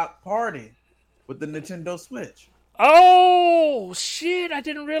rooftop party with the Nintendo Switch. Oh shit! I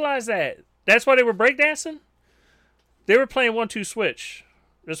didn't realize that. That's why they were breakdancing. They were playing 1-2 switch.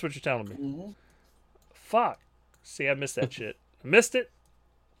 That's what you're telling me. Mm-hmm. Fuck. See, I missed that shit. I missed it.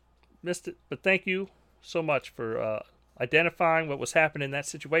 But thank you so much for identifying what was happening in that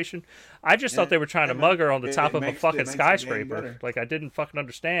situation. I just thought they were trying to mug her on the top of a fucking skyscraper. Like, I didn't fucking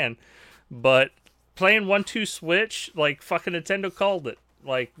understand. But playing 1-2 switch, like, fucking Nintendo called it.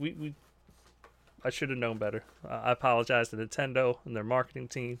 Like, I should have known better. I apologize to Nintendo and their marketing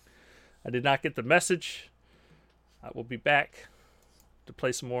team. I did not get the message. I will be back to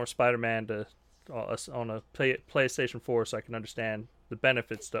play some more Spider-Man on a PlayStation 4 so I can understand the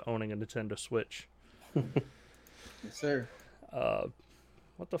benefits to owning a Nintendo Switch. Yes, sir.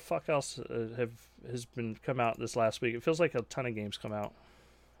 What the fuck else has been come out this last week? It feels like a ton of games come out.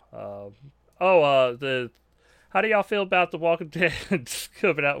 How do y'all feel about The Walking Dead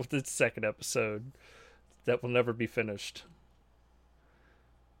coming out with its second episode that will never be finished?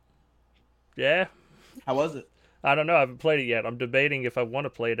 Yeah? How was it? I don't know. I haven't played it yet. I'm debating if I want to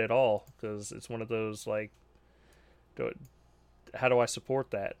play it at all because it's one of those, like, how do I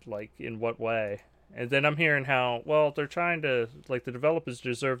support that? Like, in what way? And then I'm hearing how, well, they're trying to, like, the developers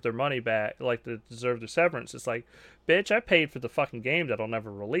deserve their money back, like, they deserve their severance. It's like, bitch, I paid for the fucking game that'll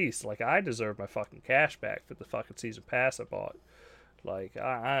never release. Like, I deserve my fucking cash back for the fucking season pass I bought. Like,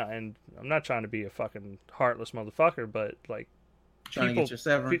 and I'm not trying to be a fucking heartless motherfucker, but, like, Trying to get your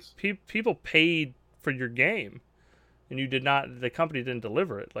severance. people paid for your game, and you did not. The company didn't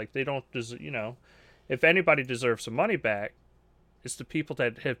deliver it. Like they don't. If anybody deserves some money back, it's the people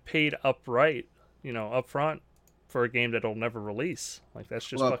that have paid upfront for a game that'll never release. Like that's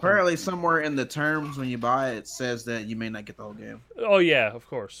just Well, fucking... apparently somewhere in the terms when you buy it, it says that you may not get the whole game. Oh yeah, of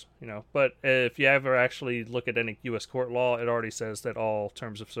course, you know. But if you ever actually look at any U.S. court law, it already says that all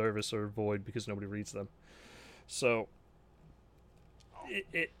terms of service are void because nobody reads them. So,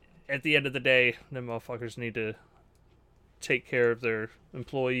 at the end of the day, the motherfuckers need to take care of their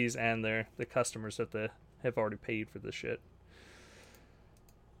employees and the customers that they have already paid for this shit.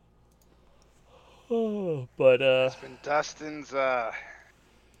 Oh, but It's been Dustin's hey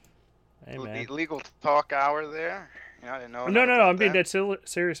man. legal talk hour there. You know, I didn't know. No, I'm being that. dead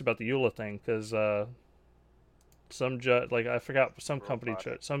serious about the EULA thing because some judge, like I forgot, some company,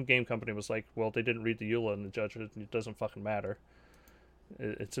 some game company was like, well, they didn't read the EULA, and the judge, it doesn't fucking matter.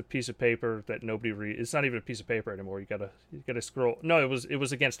 It's a piece of paper that nobody reads. It's not even a piece of paper anymore. You gotta scroll. No, it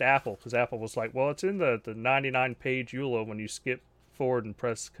was against Apple because Apple was like, well, it's in the 99-page EULA when you skip forward and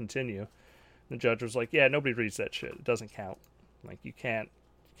press continue. The judge was like, yeah, nobody reads that shit. It doesn't count. Like you can't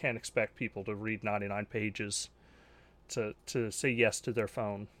expect people to read 99 pages to say yes to their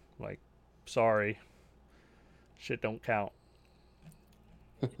phone. Like, sorry, shit don't count.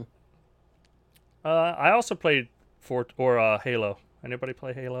 I also played Halo. Anybody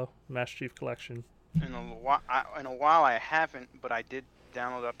play Halo Master Chief Collection? In a while I haven't, but I did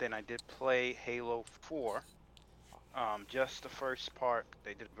download update and I did play Halo 4. Just the first part,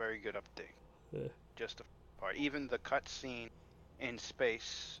 they did a very good update. Yeah. Just the part, even the cutscene in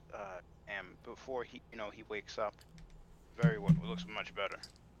space, and before he wakes up, it looks much better.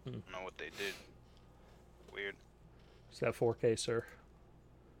 I don't know what they did. Weird. Is that 4K, sir?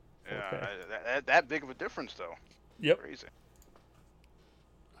 Yeah, that big of a difference though. Yep. Crazy.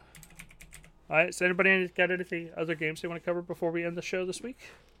 All right. So anybody got anything other games they want to cover before we end the show this week?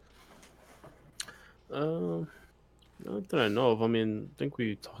 Not that I know of. I mean, I think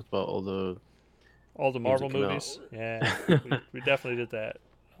we talked about all the Marvel movies. Yeah, we definitely did that.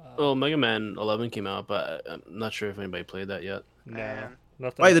 Well, Mega Man 11 came out, but I'm not sure if anybody played that yet. No,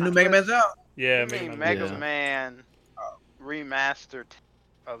 nothing. Wait, the new Mega Man's out? Yeah, Mega Man remastered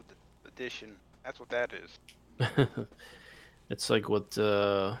of the edition. That's what that is. It's like what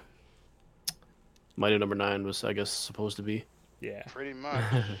Mighty Number 9 was, I guess, supposed to be. Yeah. Pretty much.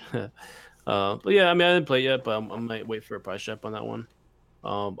 But yeah, I mean, I didn't play it yet, but I might wait for a price check on that one.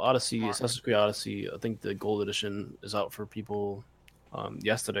 Odyssey, Assassin's Creed Odyssey, I think the gold edition is out for people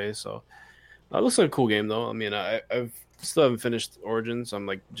yesterday, so it looks like a cool game though. I mean, I've still haven't finished Origins. I'm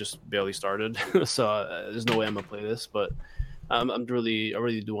like just barely started, so there's no way I'm gonna play this, but I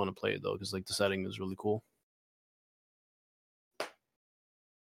really do want to play it though because like the setting is really cool.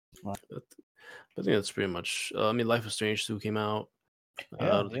 But I think that's pretty much. I mean, Life is Strange 2 came out.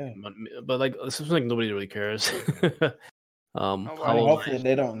 Yeah. But like it seems like nobody really cares. Hopefully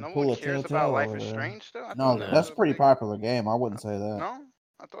they don't No pull one a cares Telltale about Life over is there. Strange still? No, that that's was a pretty big- popular game. I wouldn't say that. No,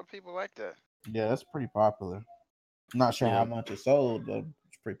 I thought people liked that. Yeah, that's pretty popular. I'm not sure how much it sold, but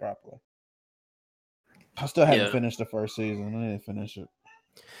it's pretty popular. I still haven't finished the first season. I didn't finish it.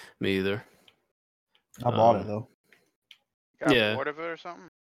 Me either. I bought it though. Got bored of it or something?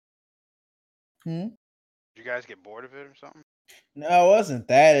 Hmm? Did you guys get bored of it or something? No, it wasn't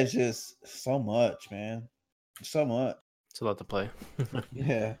that. It's just so much, man. So much. It's a lot to play.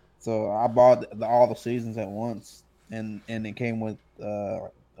 Yeah. So I bought all the seasons at once, and it came with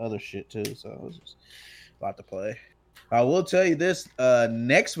other shit too. So it was just a lot to play. I will tell you this: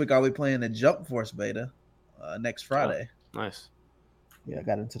 next week I'll be playing the Jump Force beta. Next Friday. Oh, nice. Yeah, I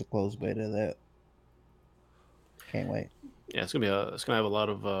got into the closed beta of that. Can't wait. Yeah, it's gonna have a lot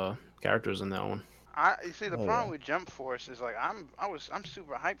of characters in that one. You see, the problem with Jump Force is like I'm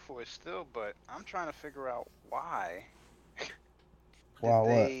super hyped for it still, but I'm trying to figure out why. Why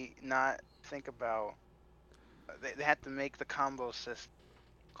Did they not think about? They had to make the combo system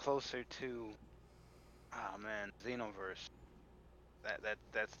closer to. Oh man, Xenoverse.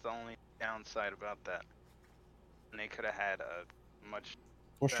 That's the only downside about that. And they could have had a much.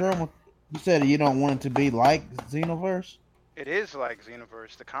 Well, sure. You said you don't want it to be like Xenoverse. It is like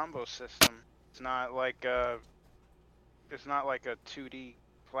Xenoverse. The combo system. It's not like a 2D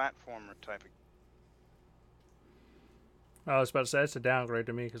platformer type of. I was about to say it's a downgrade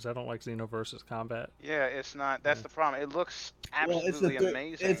to me because I don't like Xenoverse's combat. Yeah, it's not. That's the problem. It looks absolutely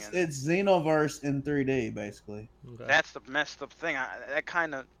amazing. It's Xenoverse in 3D basically. Okay. That's the messed up thing. It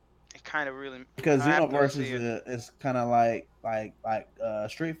kind of really Because I have to Xenoverse see is kind of like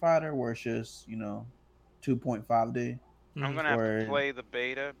Street Fighter, where it's just 2.5D. I'm gonna have to play the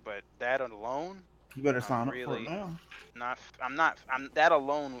beta, but that alone, You better sign up for really it now. I'm that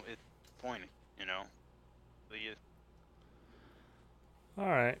alone is disappointing. So All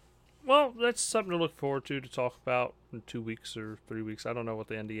right. Well, that's something to look forward to talk about in 2 weeks or 3 weeks. I don't know what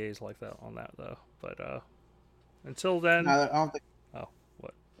the NDA is like that on that though. But until then, I don't think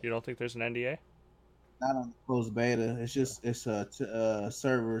what, you don't think there's an NDA? not on the closed beta. It's just it's a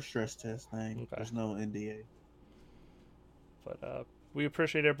server stress test thing. Okay. There's no NDA. But we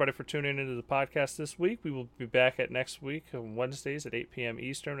appreciate everybody for tuning into the podcast this week. We will be back at next week on Wednesdays at 8 p.m.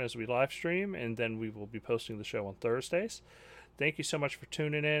 Eastern as we live stream, and then we will be posting the show on Thursdays. Thank you so much for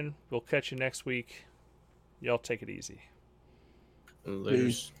tuning in. We'll catch you next week. Y'all take it easy.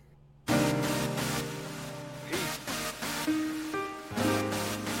 Peace.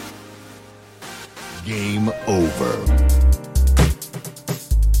 Game over.